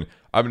fucking,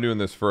 I've been doing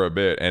this for a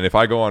bit, and if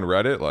I go on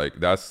Reddit, like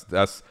that's.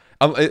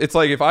 It's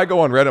like if I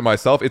go on Reddit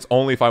myself, it's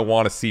only if I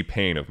want to see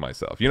pain of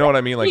myself. You know what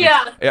I mean? Like,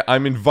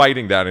 I'm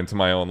inviting that into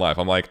my own life.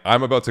 I'm like,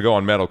 I'm about to go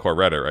on metalcore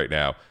Reddit right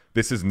now.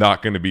 This is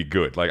not going to be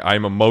good. Like,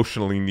 I'm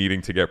emotionally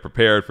needing to get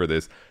prepared for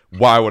this.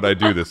 Why would I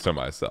do this to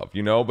myself?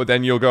 You know? But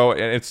then you'll go,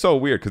 and it's so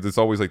weird because it's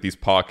always like these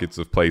pockets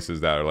of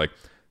places that are like,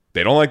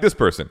 they don't like this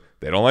person.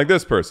 They don't like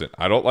this person.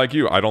 I don't like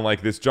you. I don't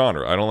like this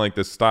genre. I don't like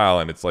this style.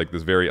 And it's like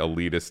this very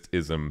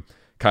elitism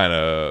kind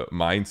of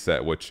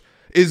mindset, which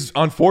is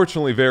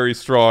unfortunately very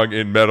strong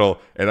in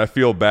metal, and I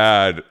feel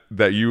bad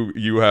that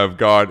you have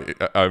gone.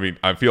 I mean,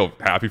 I feel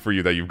happy for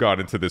you that you've gone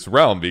into this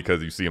realm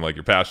because you seem like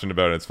you're passionate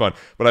about it. It's fun,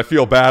 but I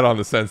feel bad on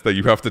the sense that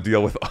you have to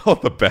deal with all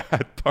the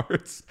bad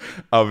parts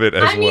of it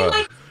as well. I mean,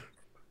 like,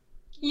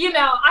 you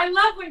know, I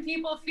love when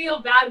people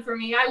feel bad for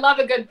me. I love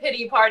a good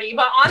pity party,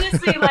 but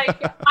honestly,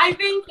 like, I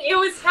think it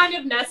was kind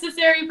of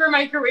necessary for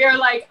my career.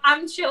 Like,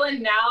 I'm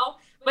chilling now,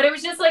 but it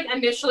was just like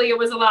initially it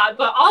was a lot.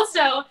 But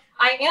also,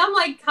 I am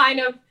like kind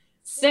of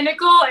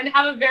cynical and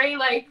have a very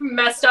like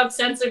messed up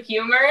sense of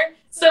humor.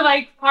 So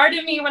like part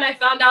of me, when I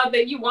found out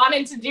that you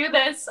wanted to do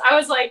this, I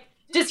was like,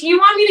 does he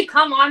want me to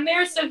come on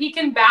there so he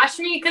can bash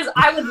me? Because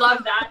I would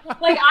love that.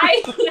 Like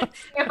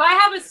if I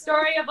have a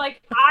story of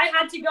like I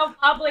had to go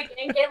public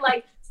and get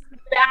like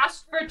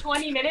bashed for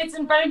 20 minutes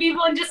in front of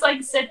people and just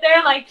like sit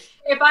there, like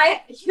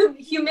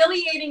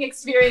humiliating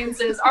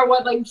experiences are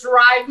what like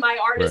drive my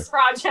artist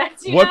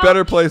project. What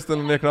better place than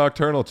the Nick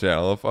Nocturnal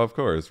channel? Of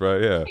course,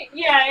 right? Yeah.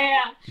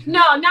 Yeah.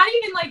 No, not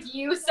even like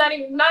you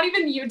setting, not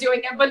even you doing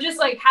it, but just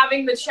like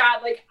having the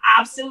chat like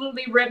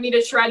absolutely rip me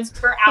to shreds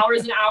for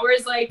hours and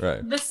hours. Like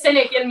the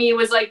cynic in me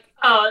was like,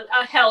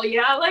 hell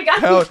yeah! Like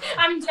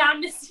I'm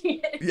down to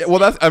see it. Yeah,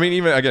 well,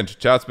 even again,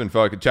 chat's been.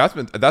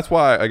 That's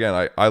why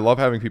again, I love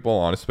having people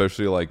on,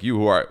 especially like you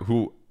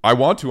who I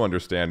want to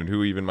understand and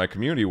who even my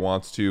community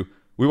wants to.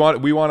 We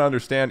want to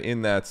understand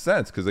in that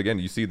sense because again,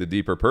 you see the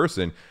deeper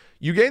person.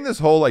 You gain this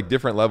whole like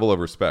different level of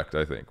respect.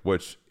 I think,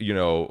 which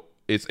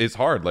it's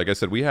hard. Like I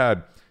said, we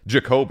had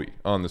Jacoby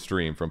on the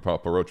stream from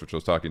Papa Roach, which I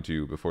was talking to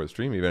you before the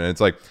stream even, and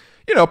it's like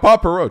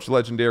Papa Roach,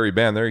 legendary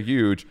band, they're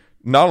huge.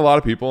 Not a lot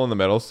of people in the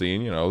metal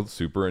scene,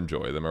 super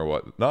enjoy them or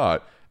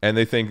whatnot. And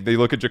they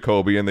look at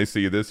Jacoby and they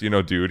see this,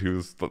 dude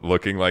who's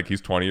looking like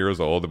he's 20 years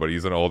old, but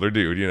he's an older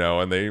dude,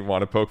 and they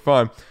want to poke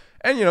fun.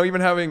 And,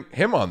 even having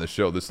him on the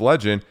show, this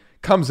legend,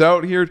 comes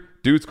out here,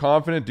 dude's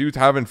confident, dude's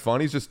having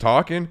fun, he's just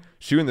talking,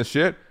 shooting the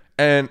shit.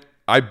 And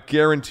I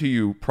guarantee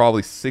you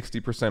probably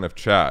 60% of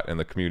chat and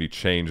the community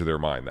changed their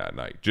mind that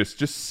night. Just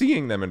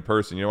seeing them in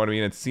person, you know what I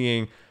mean? And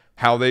seeing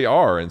how they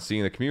are and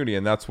seeing the community.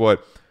 And that's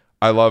what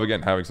I love,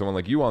 again, having someone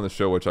like you on the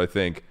show, which I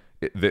think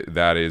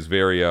that is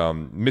very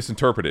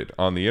misinterpreted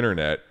on the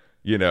internet,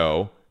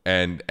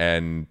 and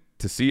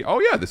to see, oh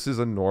yeah, this is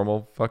a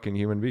normal fucking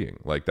human being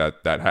like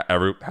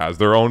that has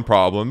their own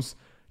problems,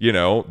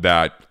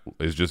 that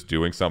is just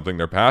doing something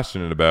they're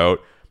passionate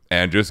about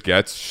and just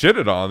gets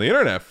shitted on the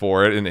internet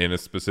for it and in a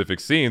specific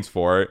scenes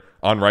for it,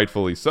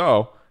 unrightfully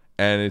so.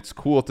 And it's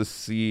cool to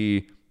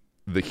see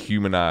the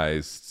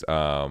humanized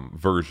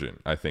version,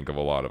 I think, of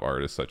a lot of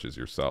artists such as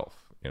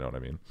yourself. You know what I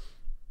mean?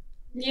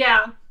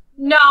 Yeah.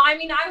 No, I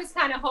mean, I was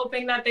kind of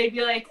hoping that they'd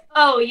be like,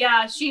 oh,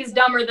 yeah, she's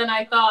dumber than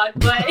I thought.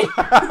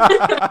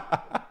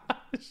 But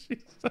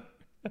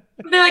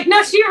they're like,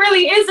 no, she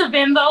really is a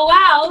bimbo.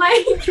 Wow.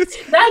 Like,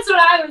 that's what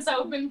I was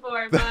hoping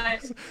for.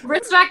 But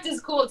respect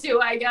is cool, too,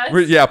 I guess.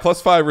 Yeah,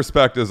 +5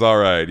 respect is all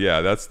right.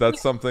 Yeah,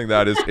 that's something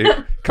that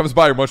it comes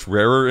by much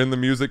rarer in the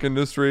music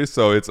industry.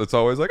 So it's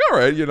always like, all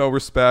right,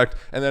 respect.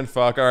 And then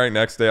fuck, all right,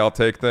 next day I'll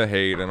take the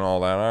hate and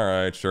all that. All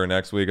right, sure,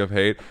 next week of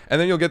hate.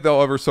 And then you'll get the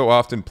ever so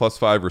often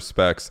 +5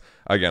 respects.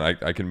 Again,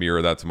 I can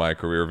mirror that to my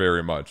career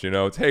very much.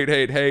 It's hate,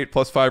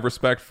 +5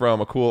 respect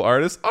from a cool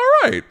artist. All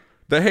right.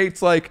 The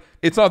hate's like,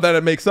 it's not that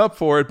it makes up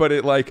for it, but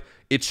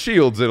it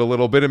shields it a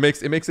little bit. It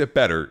makes it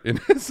better in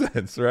a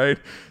sense, right?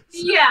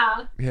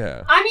 Yeah.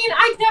 Yeah. I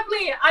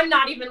mean, I'm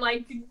not even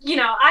like,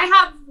 I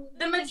have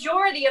the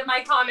majority of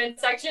my comment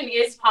section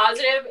is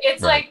positive.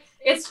 It's like,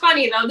 it's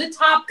funny though. The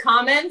top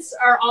comments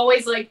are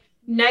always like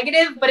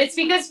negative, but it's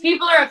because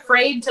people are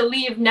afraid to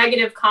leave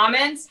negative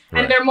comments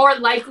and they're more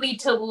likely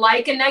to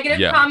like a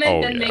negative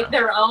comment than make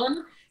their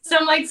own. So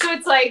I'm like, so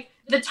it's like,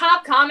 the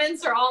top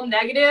comments are all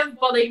negative,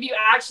 but like if you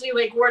actually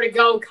like were to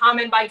go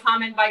comment by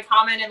comment by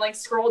comment and like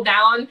scroll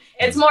down,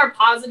 it's more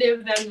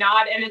positive than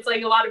not. And it's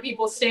like a lot of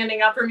people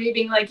standing up for me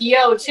being like,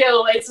 yo,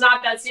 chill, it's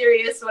not that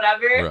serious,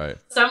 whatever. Right.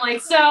 So I'm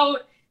like,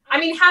 I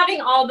mean,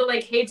 having all the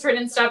like hatred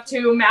and stuff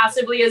too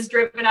massively has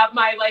driven up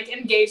my like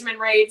engagement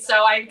rate.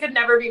 So I could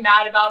never be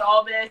mad about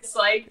all this.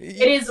 Like,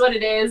 it is what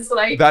it is.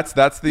 Like that's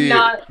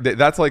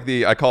like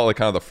I call it like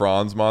kind of the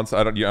Franz monster.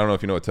 I don't know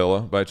if you know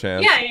Attila by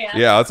chance.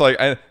 Yeah. It's like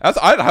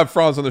I'd have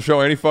Franz on the show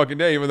any fucking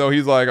day, even though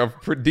he's like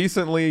a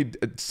decently,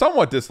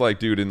 somewhat disliked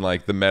dude in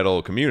like the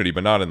metal community,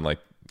 but not in like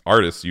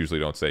artists usually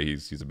don't say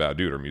he's a bad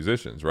dude or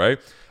musicians, right?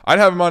 I'd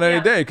have him on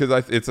any day because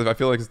I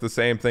feel like it's the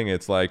same thing.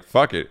 It's like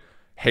fuck it.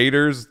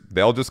 Haters,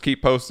 they'll just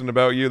keep posting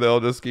about you.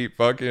 They'll just keep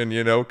fucking,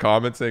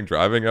 commenting,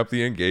 driving up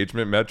the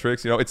engagement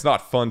metrics. It's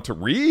not fun to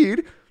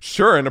read.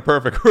 Sure, in a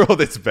perfect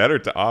world, it's better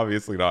to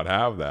obviously not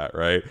have that,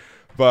 right?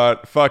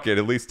 But fuck it,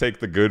 at least take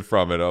the good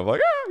from it of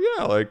like,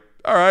 like,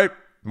 all right,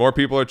 more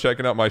people are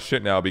checking out my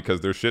shit now because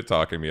they're shit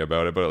talking me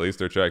about it, but at least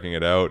they're checking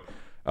it out.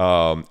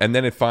 And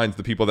then it finds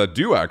the people that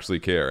do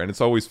actually care. And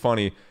it's always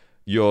funny.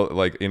 You'll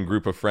like in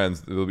group of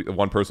friends,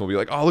 one person will be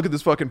like, oh, look at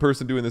this fucking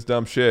person doing this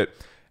dumb shit.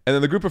 And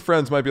then the group of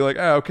friends might be like,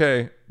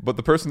 okay. But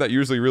the person that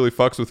usually really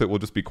fucks with it will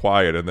just be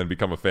quiet and then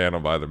become a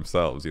fan by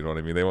themselves. You know what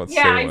I mean? They won't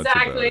say much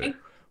about it,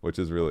 which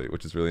is really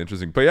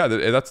interesting. But yeah,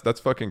 that's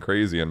fucking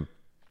crazy. And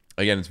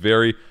again, it's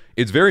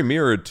very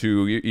mirrored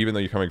to, even though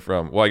you're coming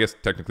from, well, I guess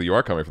technically you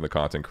are coming from the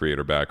content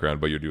creator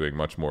background, but you're doing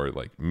much more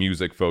like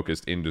music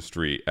focused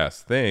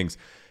industry-esque things.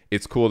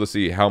 It's cool to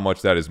see how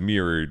much that is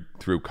mirrored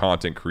through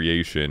content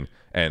creation.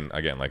 And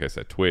again, like I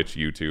said, Twitch,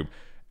 YouTube,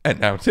 and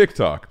now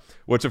TikTok.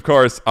 Which, of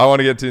course, I want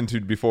to get into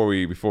before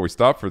we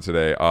stop for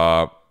today.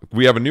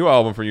 We have a new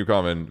album from you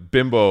coming,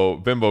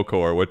 Bimbo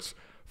Core, which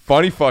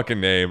funny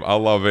fucking name. I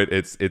love it.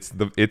 It's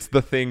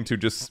the thing to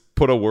just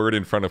put a word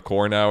in front of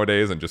core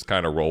nowadays and just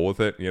kind of roll with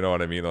it. You know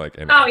what I mean? Like,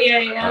 and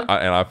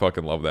I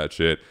fucking love that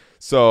shit.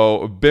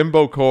 So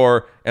Bimbo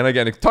Core, and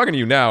again, talking to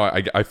you now,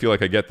 I feel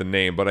like I get the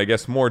name, but I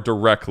guess more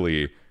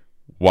directly,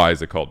 why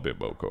is it called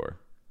Bimbo Core?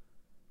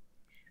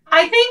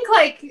 I think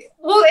like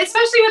Well,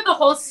 especially with the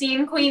whole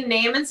Scene Queen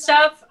name and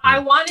stuff, I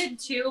wanted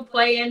to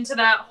play into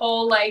that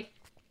whole like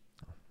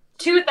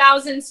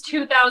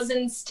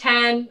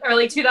 2010 or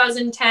like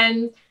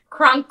 2010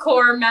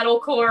 crunkcore,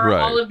 metalcore,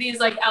 right. all of these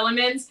like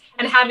elements,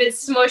 and have it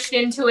smushed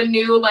into a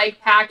new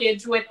like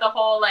package with the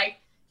whole like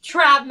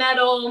trap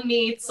metal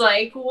meets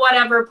like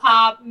whatever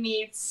pop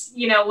meets,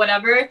 you know,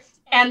 whatever.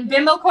 And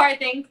bimbocore, I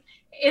think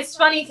it's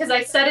funny because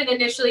I said it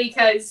initially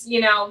because,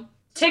 you know,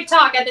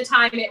 TikTok at the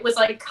time, it was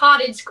like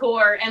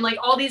cottagecore and like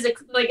all these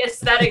like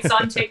aesthetics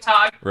on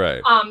TikTok,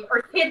 right?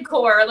 Or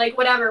kidcore, like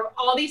whatever,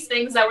 all these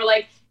things that were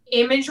like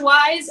image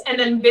wise. And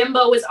then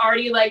bimbo was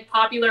already like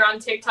popular on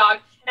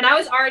TikTok, and I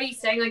was already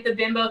saying like the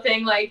bimbo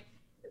thing, like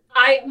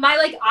my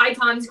like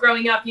icons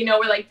growing up, you know,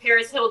 were like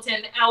Paris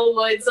Hilton, Elle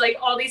Woods, like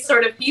all these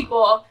sort of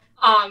people,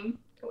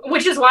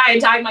 which is why I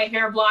dyed my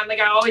hair blonde. Like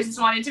I always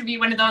just wanted to be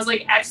one of those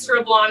like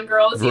extra blonde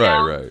girls, you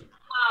know? Right.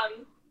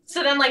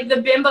 So then like the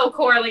bimbo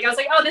core, like I was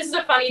like, oh, this is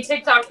a funny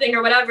TikTok thing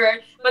or whatever.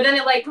 But then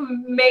it like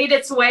made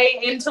its way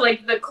into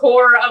like the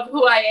core of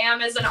who I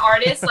am as an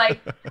artist. Like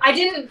I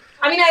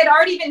had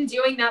already been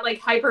doing that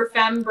like hyper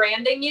femme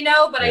branding, you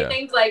know, but I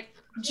think like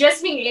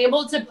just being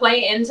able to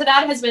play into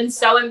that has been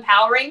so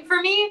empowering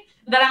for me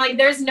that I'm like,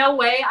 there's no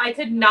way I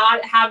could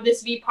not have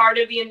this be part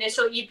of the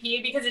initial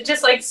EP, because it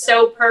just like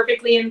so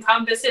perfectly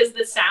encompasses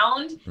the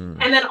sound.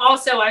 And then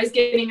also I was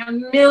getting a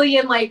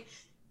million like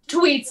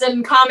tweets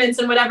and comments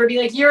and whatever be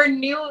like, your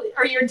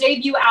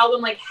debut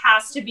album like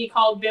has to be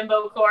called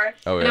Bimbocore.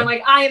 And I'm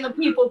like, I am a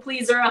people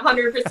pleaser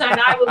 100%.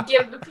 I will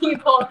give the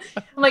people,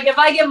 I'm like, if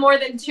I get more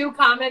than 2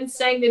 comments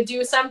saying to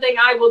do something,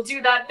 I will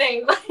do that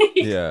thing.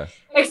 Like,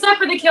 except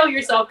for the kill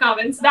yourself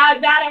comments,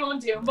 that I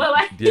won't do, but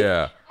like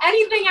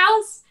anything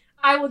else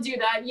I will do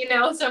that, you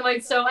know. So I'm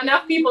like, so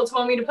enough people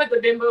told me to put the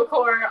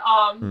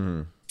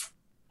Bimbocore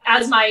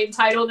as my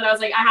title that I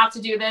was like, I have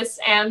to do this.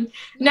 And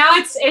now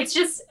it's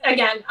just,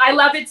 again, I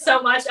love it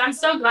so much. I'm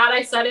so glad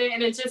I said it,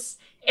 and it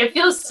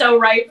feels so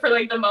right for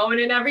like the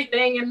moment and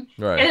everything. And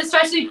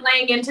especially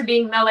playing into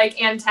being the like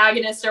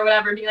antagonist or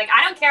whatever, being like,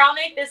 I don't care, I'll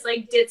make this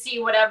like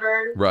ditzy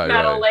whatever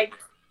metal, like,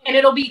 and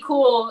it'll be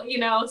cool, you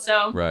know.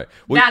 So well,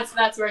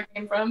 that's where it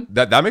came from.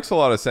 That makes a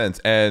lot of sense.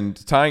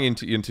 And tying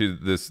into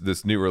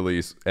this new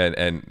release and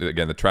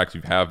again the tracks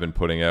you have been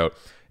putting out,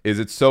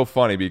 it's so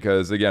funny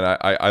because again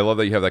I love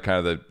that you have that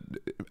kind of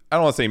I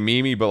don't want to say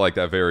memey, but like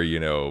that very, you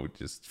know,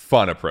 just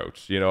fun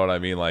approach, you know what I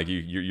mean? Like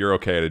you're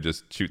okay to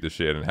just shoot the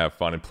shit and have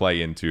fun and play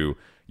into,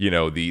 you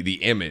know,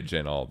 the image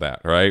and all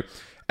that, right?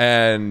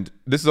 And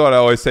this is what I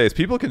always say is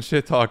people can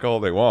shit talk all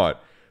they want,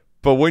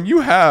 but when you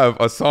have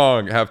a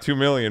song have 2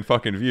 million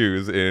fucking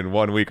views in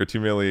 1 week or 2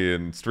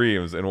 million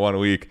streams in 1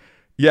 week,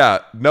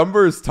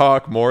 numbers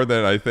talk more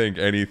than I think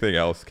anything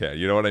else can.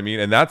 You know what I mean?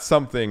 And that's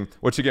something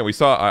which, again, we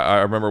saw. I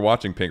remember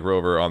watching Pink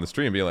Rover on the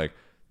stream being like,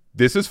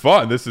 this is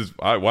fun. This is,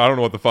 I don't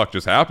know what the fuck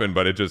just happened,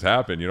 but it just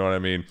happened. You know what I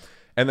mean?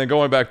 And then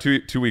going back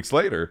two weeks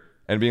later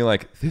and being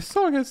like, this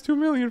song has 2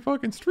 million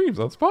fucking streams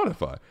on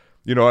Spotify.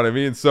 You know what I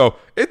mean? So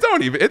it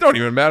don't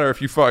even matter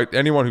if you fuck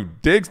anyone who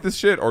digs this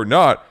shit or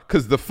not,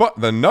 because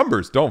the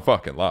numbers don't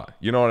fucking lie.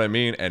 You know what I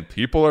mean? And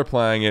people are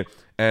playing it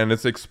and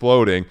it's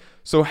exploding.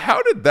 So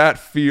how did that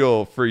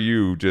feel for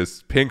you,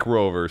 just Pink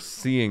Rover,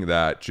 seeing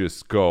that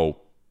just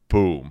go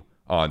boom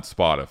on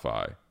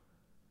Spotify?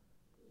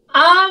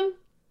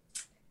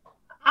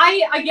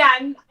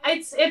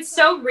 It's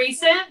so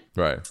recent,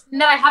 right,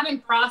 that I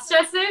haven't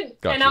processed it.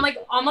 Gotcha. And I'm like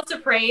almost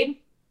afraid.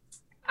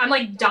 I'm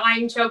like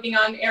dying, choking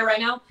on air right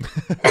now.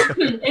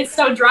 It's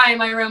so dry in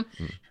my room.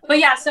 But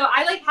yeah, so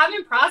I like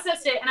haven't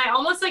processed it, and I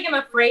almost like am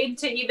afraid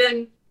to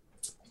even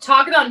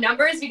talk about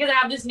numbers because I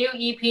have this new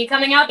EP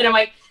coming out that I'm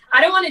like, I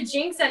don't want to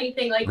jinx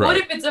anything. Like, what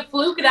if it's a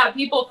fluke that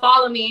people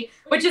follow me,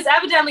 which is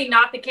evidently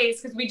not the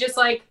case because we just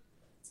like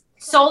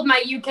sold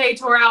my UK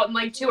tour out in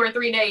like 2 or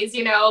 3 days,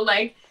 you know,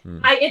 like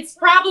it's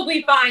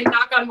probably fine,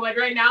 knock on wood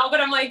right now.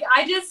 But I'm like,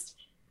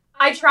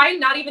 I try and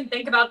not even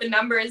think about the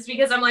numbers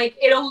because I'm like,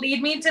 it'll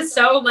lead me to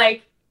so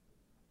like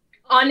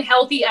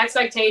unhealthy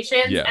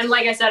expectations. Yes. And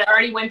like I said, I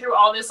already went through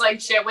all this like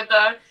shit with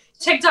the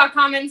TikTok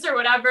comments or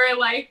whatever,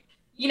 like,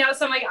 you know,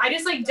 so I'm like, I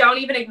just like don't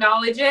even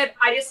acknowledge it.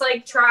 I just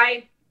like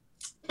try.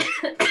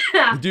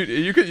 Dude,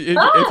 you could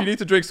if you need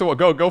to drink some,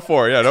 go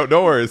for it. Yeah,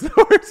 no worries. No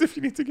worries if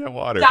you need to get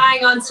water.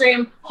 Dying on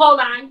stream.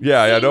 Hold on.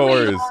 Yeah, no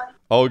worries.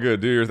 All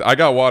good, dude. I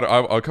got water.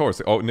 Of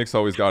course. Oh, Nick's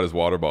always got his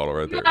water bottle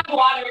right there. You have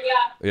water, yeah.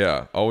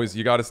 Yeah, always.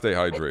 You got to stay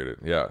hydrated.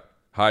 Yeah,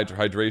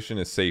 hydration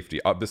is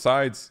safety.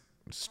 Besides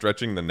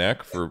stretching the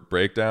neck for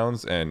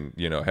breakdowns and,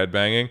 you know,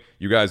 headbanging,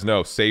 you guys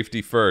know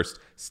safety first.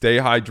 Stay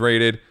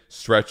hydrated.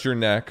 Stretch your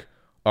neck.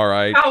 All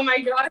right. Oh my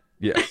god.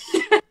 Yes.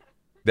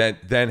 then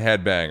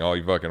headbang all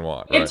you fucking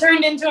want. It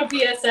turned into a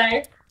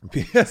PSA.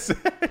 PSA.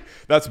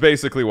 That's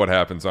basically what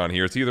happens on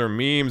here. It's either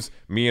memes,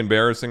 me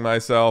embarrassing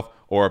myself,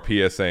 or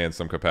a PSA in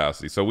some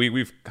capacity. So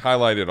we've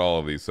highlighted all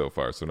of these so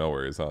far, so no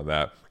worries on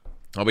that.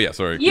 Oh, but yeah,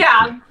 sorry.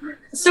 Yeah.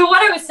 So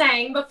what I was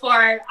saying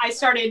before I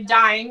started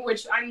dying,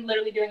 which I'm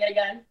literally doing it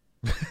again.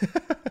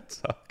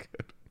 It's all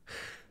good.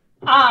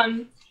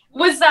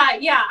 Was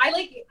that, yeah, I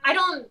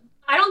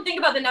I don't think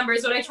about the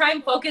numbers. What I try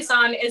and focus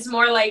on is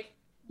more like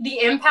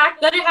the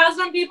impact that it has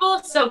on people.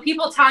 So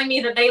people telling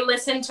me that they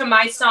listen to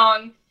my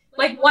song,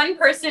 like one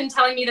person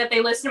telling me that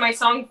they listen to my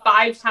song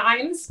 5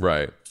 times,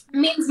 right,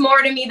 means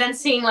more to me than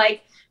seeing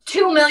like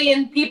 2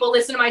 million people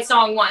listen to my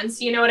song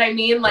once. You know what I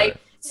mean? Like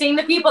seeing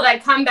the people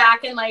that come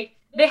back and like,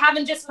 they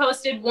haven't just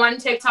posted 1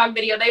 TikTok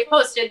video. They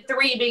posted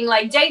 3, being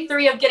like day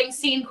 3 of getting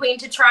seen queen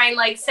to try and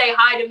like say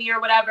hi to me or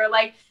whatever.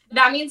 Like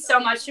that means so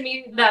much to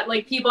me that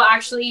like people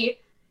actually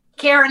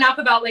care enough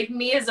about like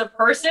me as a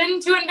person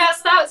to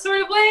invest that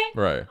sort of way.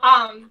 Right.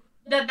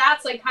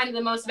 That's like kind of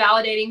the most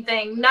validating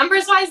thing.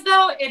 Numbers wise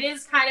though, it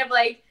is kind of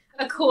like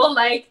a cool,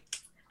 like,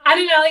 I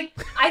don't know, like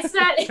I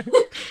said,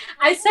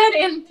 I said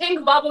in Pink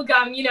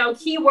Bubblegum, you know,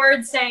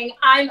 keywords saying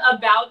I'm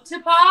about to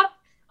pop.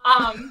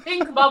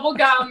 Pink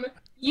Bubblegum,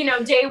 you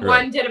know, day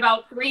 1 did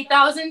about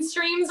 3,000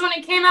 streams when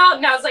it came out.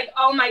 And I was like,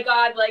 oh my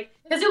God, like,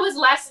 because it was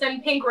less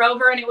than Pink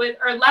Rover and it was,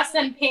 or less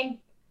than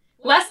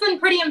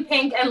Pretty in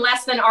Pink and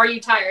less than Are You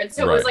Tired?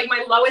 So it was like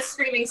my lowest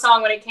streaming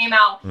song when it came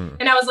out.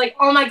 And I was like,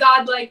 oh my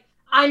God, like,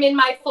 I'm in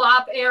my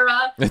flop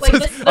era. Like,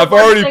 this is I've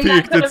already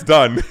peaked. It's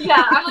done.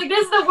 Yeah, I'm like,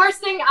 this is the worst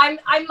thing.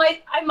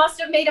 I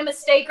must have made a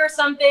mistake or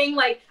something.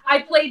 Like,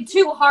 I played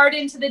too hard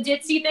into the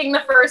ditzy thing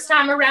the first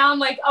time around.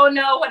 Like, oh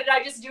no, what did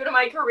I just do to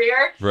my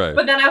career? Right.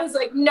 But then I was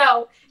like,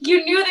 no,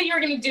 you knew that you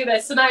were going to do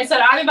this. So then I said,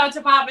 I'm about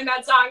to pop in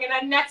that song. And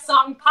that next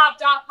song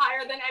popped off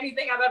higher than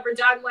anything I've ever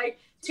done. Like,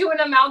 to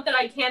an amount that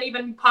I can't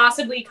even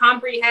possibly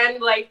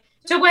comprehend. Like,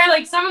 to where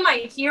like some of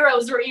my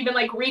heroes were even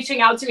like reaching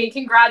out to me,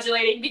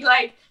 congratulating, being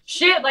like,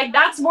 shit, like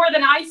that's more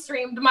than I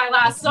streamed my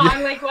last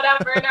song, like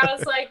whatever. And I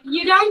was like,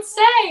 you don't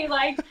say,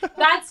 like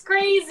that's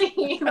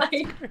crazy.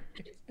 Like,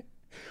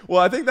 well,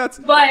 I think that's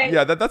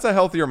that's a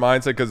healthier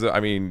mindset, because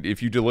I mean,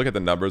 if you do look at the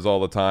numbers all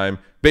the time,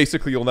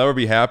 basically you'll never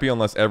be happy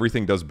unless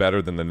everything does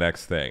better than the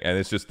next thing, and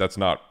it's just, that's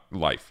not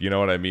life. You know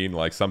what I mean?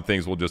 Like some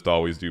things will just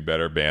always do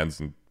better. Bands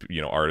and,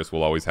 you know, artists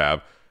will always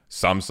have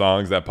some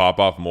songs that pop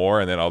off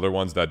more and then other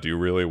ones that do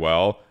really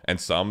well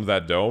and some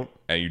that don't,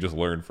 and you just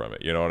learn from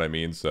it. You know what I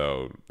mean?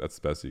 So that's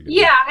the best you can do.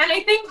 Yeah, and I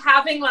think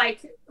having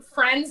like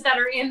friends that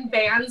are in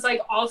bands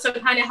like also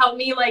kind of helped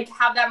me like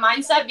have that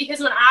mindset, because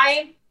when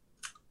I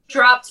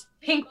dropped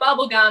Pink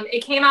Bubblegum,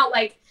 it came out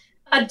like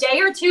a day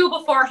or 2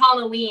 before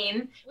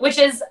Halloween, which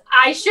is,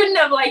 I shouldn't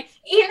have, like,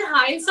 in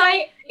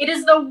hindsight, it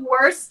is the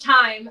worst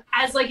time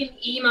as like an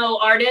emo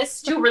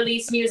artist to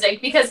release music,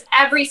 because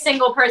every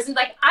single person's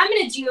like, I'm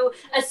gonna do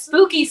a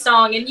spooky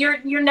song, and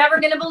you're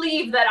never gonna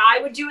believe that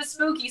I would do a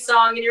spooky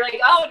song, and you're like,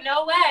 oh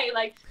no way,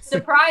 like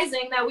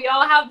surprising that we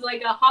all have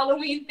like a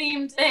Halloween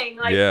themed thing.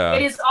 Like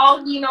it is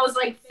all emo's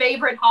like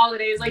favorite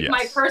holidays. Like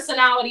my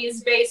personality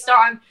is based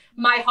on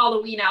my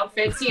Halloween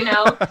outfits, you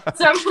know.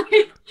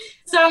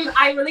 So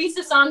I released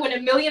a song when a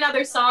million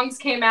other songs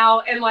came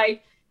out, and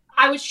like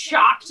I was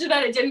shocked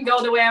that it didn't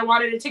go the way I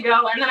wanted it to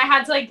go. And then I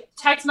had to like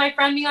text my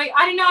friend being like,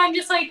 I don't know, I'm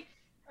just like,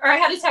 or I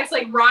had to text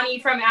like Ronnie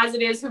from As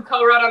It Is, who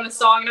co-wrote on the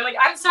song, and I'm like,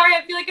 I'm sorry,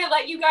 I feel like I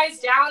let you guys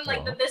down,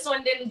 like that this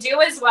one didn't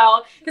do as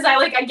well, because I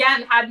like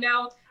again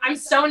I'm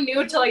so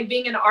new to like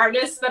being an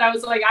artist that I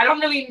was like, I don't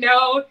really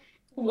know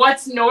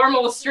what's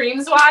normal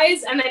streams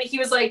wise. And then he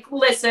was like,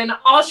 listen,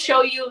 I'll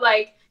show you.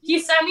 Like, he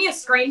sent me a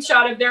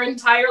screenshot of their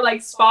entire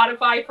like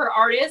Spotify for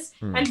artists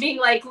and being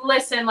like,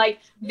 listen, like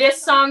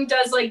this song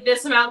does like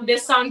this amount,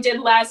 this song did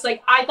less.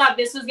 Like I thought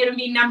this was going to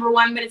be number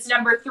 1, but it's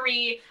number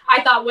 3.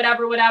 I thought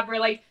whatever.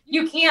 Like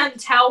you can't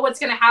tell what's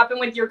going to happen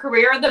with your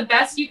career. The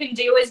best you can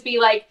do is be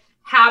like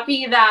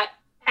happy that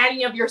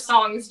any of your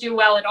songs do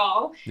well at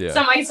all. Yeah.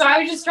 So I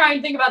was just trying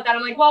to think about that.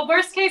 I'm like, well,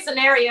 worst case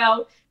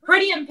scenario,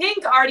 Pretty in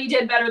Pink already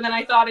did better than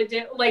I thought it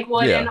did, like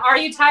would. Yeah. And Are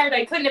You Tired?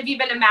 I couldn't have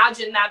even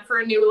imagined that for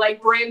a new,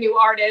 like brand new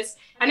artist.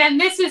 And then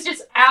this is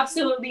just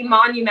absolutely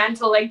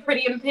monumental. Like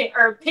Pretty in Pink,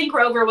 or Pink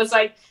Rover was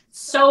like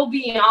so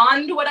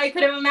beyond what I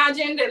could have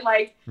imagined, and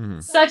like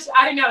such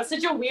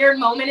a weird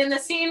moment in the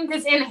scene,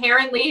 because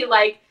inherently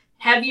like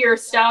heavier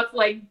stuff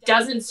like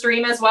doesn't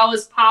stream as well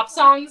as pop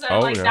songs.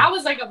 And that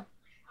was like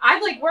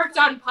I've like worked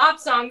on pop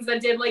songs that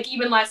did like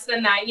even less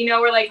than that, you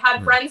know, or like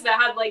had friends that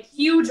had like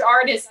huge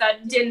artists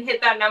that didn't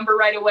hit that number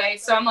right away.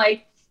 So I'm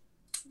like,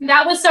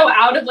 that was so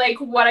out of like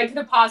what I could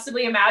have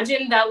possibly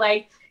imagined, that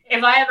like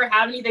if I ever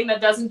have anything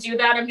that doesn't do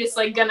that, I'm just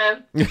like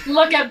gonna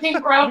look at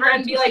Pink Rover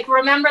and be like,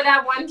 remember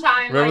that one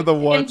time,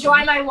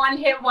 enjoy my one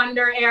hit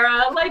wonder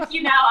era. Like,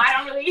 you know,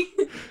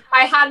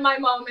 I had my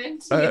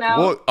moment, you know.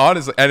 Well,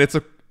 honestly, and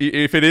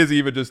if it is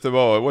even just a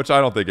moment, which I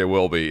don't think it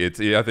will be,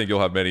 I think you'll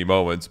have many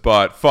moments,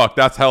 but fuck,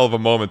 that's hell of a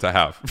moment to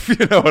have.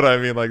 You know what I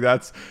mean? Like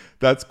that's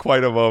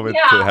quite a moment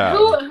to have.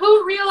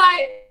 Who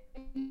realized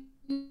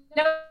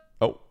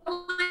no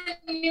one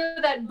knew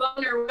that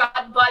Boner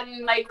got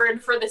button like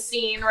for the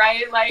scene,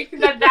 right? Like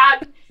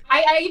that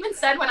I even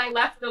said when I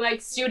left the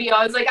like studio,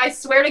 I was like, I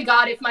swear to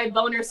God, if my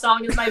Boner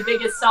song is my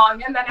biggest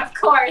song. And then of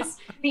course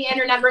the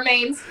internet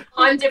remains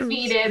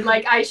undefeated.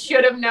 Like I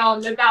should have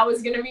known that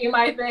was gonna be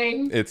my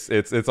thing.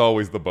 It's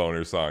always the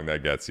Boner song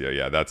that gets you.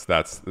 Yeah, that's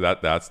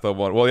the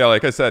one. Well, yeah,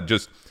 like I said,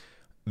 just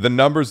the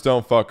numbers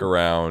don't fuck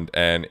around,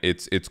 and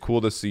it's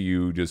cool to see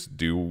you just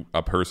do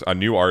a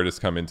new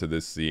artist come into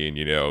this scene,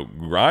 you know,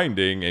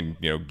 grinding and,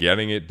 you know,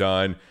 getting it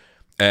done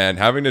and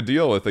having to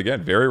deal with,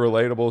 again, very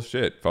relatable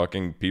shit,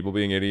 fucking people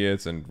being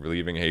idiots and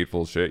leaving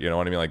hateful shit, you know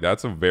what I mean? Like,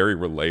 that's a very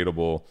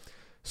relatable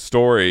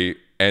story,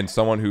 and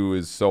someone who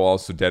is so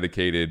also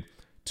dedicated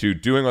to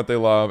doing what they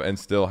love and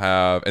still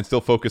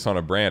focus on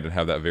a brand and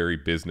have that very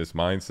business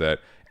mindset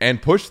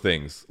and push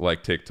things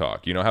like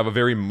TikTok, you know, have a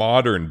very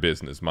modern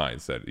business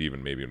mindset,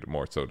 even maybe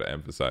more so to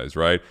emphasize,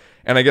 right?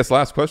 And I guess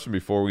last question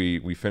before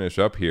we finish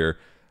up here,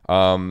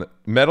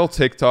 metal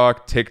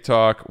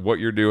TikTok, what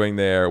you're doing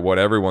there, what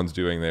everyone's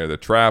doing there, the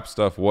trap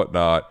stuff,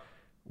 whatnot,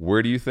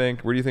 where do you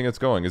think it's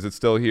going? Is it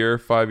still here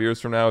 5 years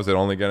from now? Is it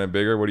only getting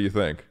bigger? What do you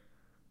think?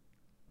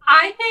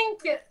 I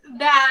think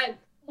that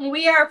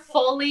we are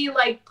fully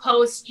like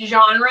post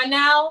genre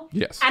now.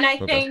 Yes. And I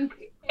think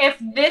if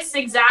this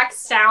exact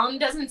sound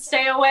doesn't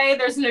stay away,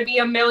 there's going to be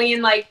a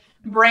million like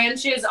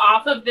branches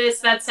off of this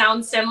that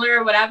sound similar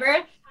or whatever.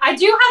 I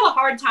do have a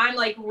hard time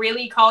like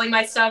really calling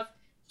my stuff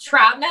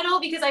trap metal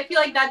because I feel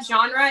like that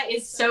genre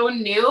is so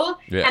new.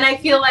 Yeah. And I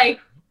feel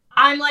like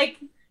I'm like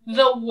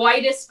the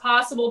whitest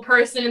possible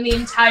person in the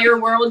entire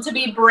world to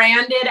be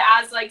branded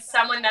as like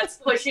someone that's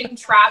pushing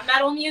trap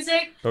metal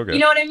music. Okay. You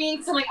know what I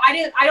mean? So like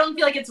I don't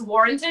feel like it's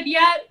warranted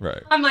yet.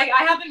 Right. I'm like,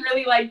 I haven't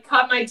really like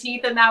cut my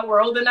teeth in that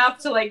world enough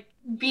to like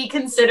be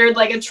considered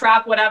like a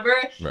trap whatever,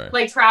 right,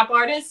 like trap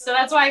artist. So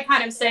that's why I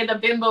kind of say the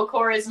bimbo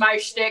core is my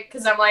shtick,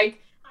 because I'm like,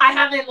 I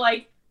haven't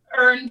like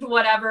earned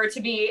whatever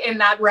to be in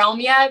that realm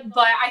yet.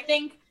 But I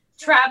think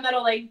trap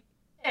metal like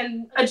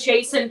and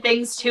adjacent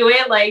things to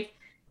it, like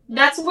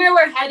that's where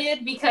we're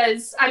headed,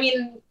 because I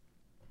mean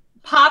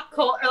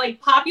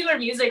popular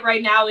music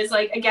right now is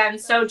like, again,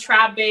 so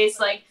trap based.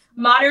 Like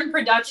modern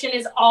production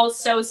is all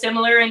so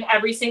similar in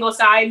every single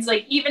sides.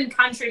 Like even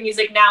country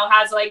music now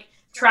has like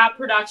trap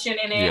production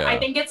in it. Yeah. I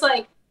think it's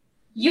like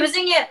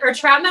using it, or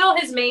trap metal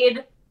has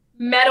made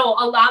metal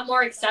a lot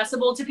more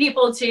accessible to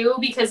people too,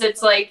 because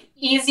it's like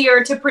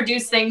easier to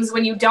produce things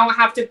when you don't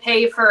have to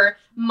pay for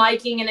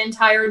miking an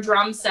entire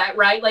drum set,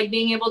 right? Like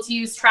being able to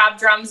use trap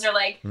drums or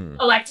like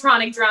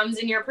electronic drums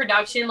in your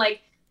production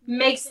like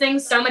makes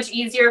things so much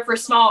easier for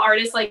small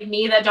artists like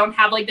me that don't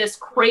have like this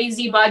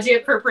crazy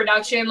budget for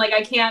production. Like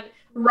I can't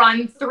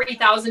run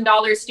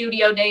 $3,000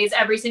 studio days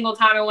every single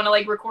time I want to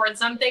like record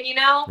something, you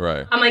know?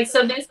 Right. I'm like,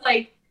 so this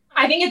like,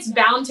 I think it's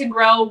bound to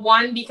grow,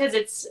 one, because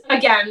it's,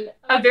 again,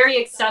 a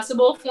very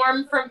accessible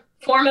form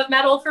of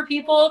metal for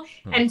people.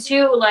 And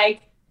two,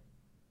 like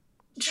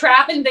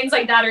trap and things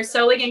like that are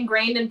so like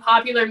ingrained in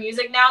popular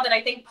music now that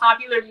I think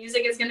popular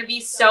music is going to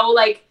be so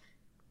like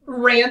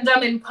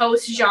random and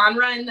post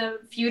genre in the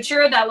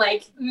future that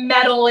like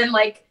metal and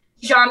like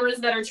genres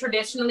that are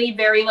traditionally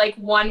very like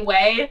one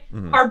way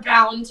are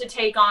bound to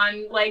take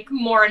on like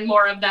more and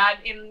more of that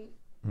in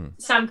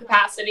some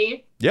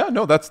capacity. Yeah,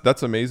 no,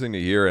 that's amazing to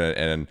hear.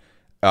 And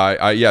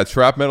yeah,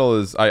 trap metal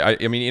is, I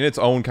mean, in its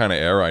own kind of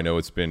era, I know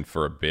it's been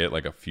for a bit,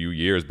 like a few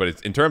years, but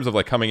it's in terms of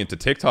like coming into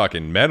TikTok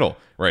and metal,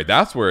 right?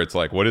 That's where it's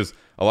like, a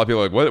lot of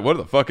people are like, what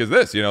the fuck is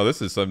this? You know,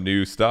 this is some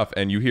new stuff.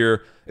 And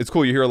it's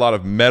cool. You hear a lot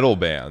of metal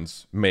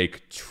bands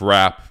make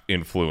trap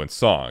influenced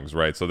songs,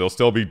 right? So they'll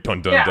still be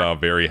dun dun dun,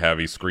 very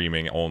heavy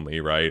screaming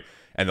only, right?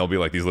 And there'll be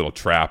like these little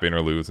trap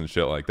interludes and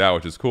shit like that,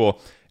 which is cool.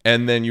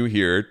 And then you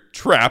hear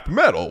trap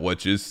metal,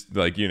 which is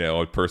like, you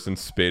know, a person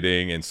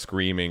spitting and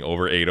screaming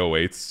over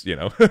 808s, you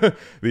know,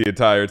 the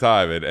entire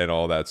time and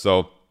all that.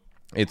 So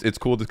it's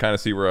cool to kind of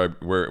see where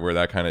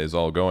that kind of is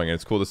all going. And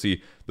it's cool to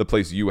see the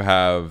place you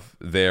have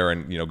there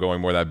and, you know,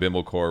 going more that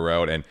Bimblecore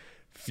route and,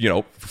 you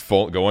know,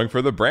 going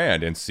for the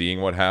brand and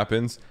seeing what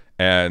happens.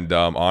 And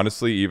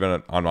honestly,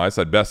 even on my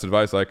side, best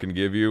advice I can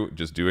give you,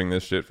 just doing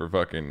this shit for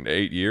fucking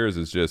 8 years,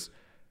 is just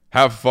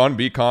have fun,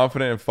 be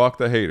confident, and fuck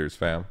the haters,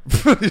 fam.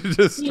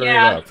 Just straight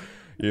up.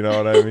 You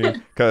know what I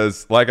mean?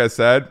 Because, like I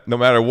said, no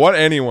matter what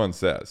anyone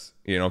says,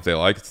 you know, if they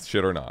like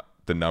shit or not,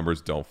 the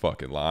numbers don't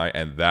fucking lie.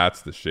 And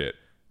that's the shit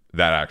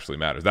that actually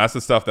matters. That's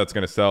the stuff that's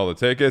going to sell the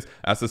tickets.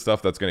 That's the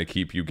stuff that's going to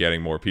keep you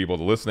getting more people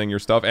to listening to your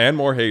stuff and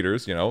more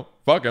haters. You know,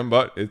 fuck them,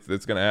 but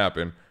it's going to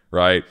happen,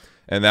 right?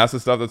 And that's the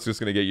stuff that's just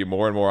going to get you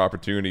more and more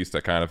opportunities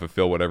to kind of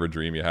fulfill whatever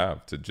dream you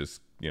have, to just,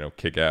 you know,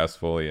 kick ass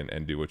fully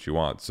and do what you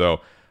want.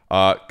 So,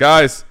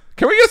 guys,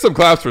 can we get some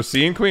claps for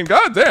Scene Queen?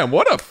 God damn,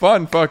 what a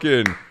fun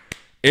fucking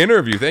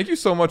interview. Thank you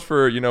so much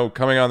for, you know,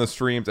 coming on the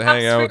stream to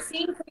hang out.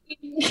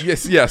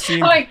 Yes, yeah.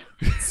 Like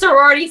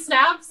sorority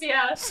snaps,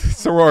 yeah.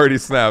 Sorority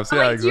snaps, yeah.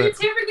 Like, exactly. Do you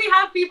typically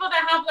have people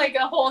that have like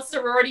a whole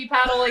sorority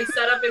paddle like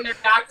set up in their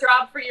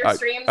backdrop for your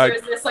streams, or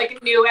is this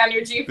like new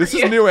energy? This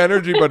is new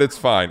energy, but it's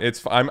fine.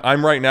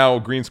 I'm right now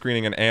green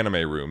screening an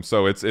anime room,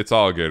 so it's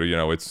all good. You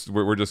know,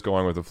 we're just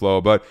going with the flow.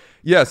 But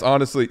yes,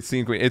 honestly,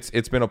 Scene Queen,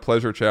 it's been a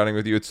pleasure chatting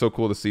with you. It's so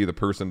cool to see the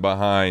person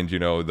behind, you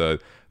know, the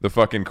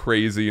fucking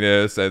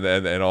craziness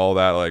and all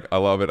that. Like, I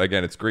love it.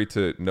 Again, it's great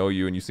to know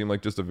you, and you seem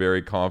like just a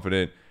very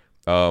confident,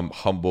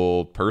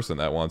 humble person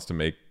that wants to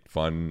make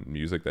fun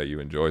music that you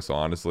enjoy. So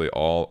honestly,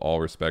 all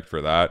respect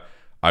for that.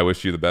 I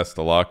wish you the best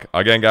of luck.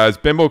 Again, guys,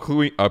 Bimbo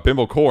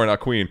Core, not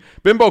Queen.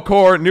 Bimbo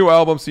Core, new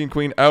album, Seen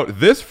Queen, out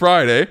this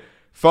Friday.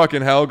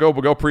 Fucking hell, go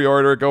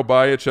pre-order it, go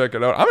buy it, check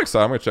it out. I'm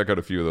excited. I'm gonna check out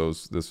a few of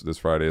those this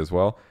Friday as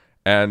well.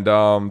 And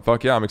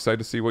fuck yeah, I'm excited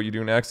to see what you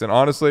do next. And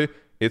honestly,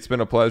 it's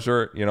been a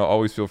pleasure. You know,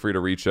 always feel free to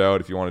reach out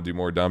if you want to do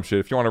more dumb shit.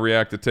 If you want to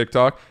react to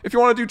TikTok, if you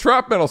want to do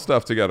trap metal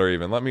stuff together,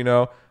 even let me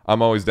know.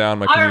 I'm always down.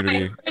 My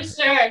community. All right,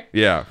 for sure.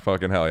 Yeah,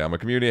 fucking hell yeah. My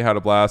community had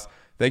a blast.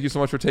 Thank you so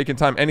much for taking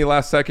time. Any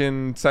last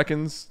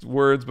seconds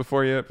words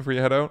before you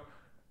head out?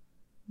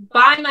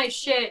 Buy my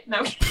shit.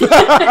 No.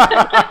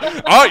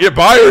 Oh, you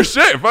buy her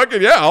shit.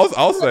 Fucking yeah.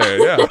 I'll say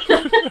it.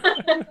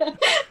 Yeah.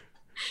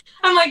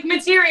 I'm like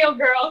material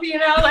girl, you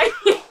know, like.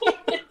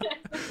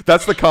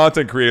 That's the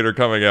content creator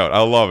coming out.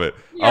 I love it.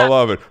 Yeah. I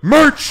love it.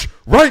 Merch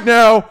right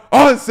now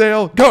on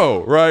sale.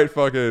 Go right.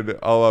 Fucking.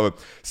 I love it.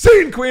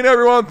 Seen Queen,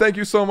 everyone. Thank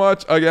you so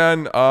much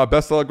again.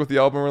 Best of luck with the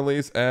album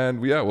release,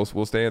 and yeah,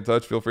 we'll stay in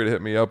touch. Feel free to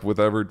hit me up with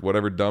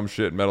whatever dumb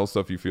shit metal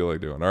stuff you feel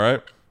like doing. All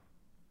right.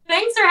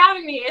 Thanks for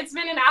having me. It's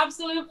been an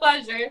absolute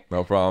pleasure.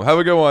 No problem. Have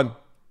a good one.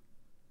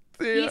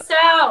 See ya. Peace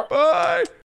out. Bye.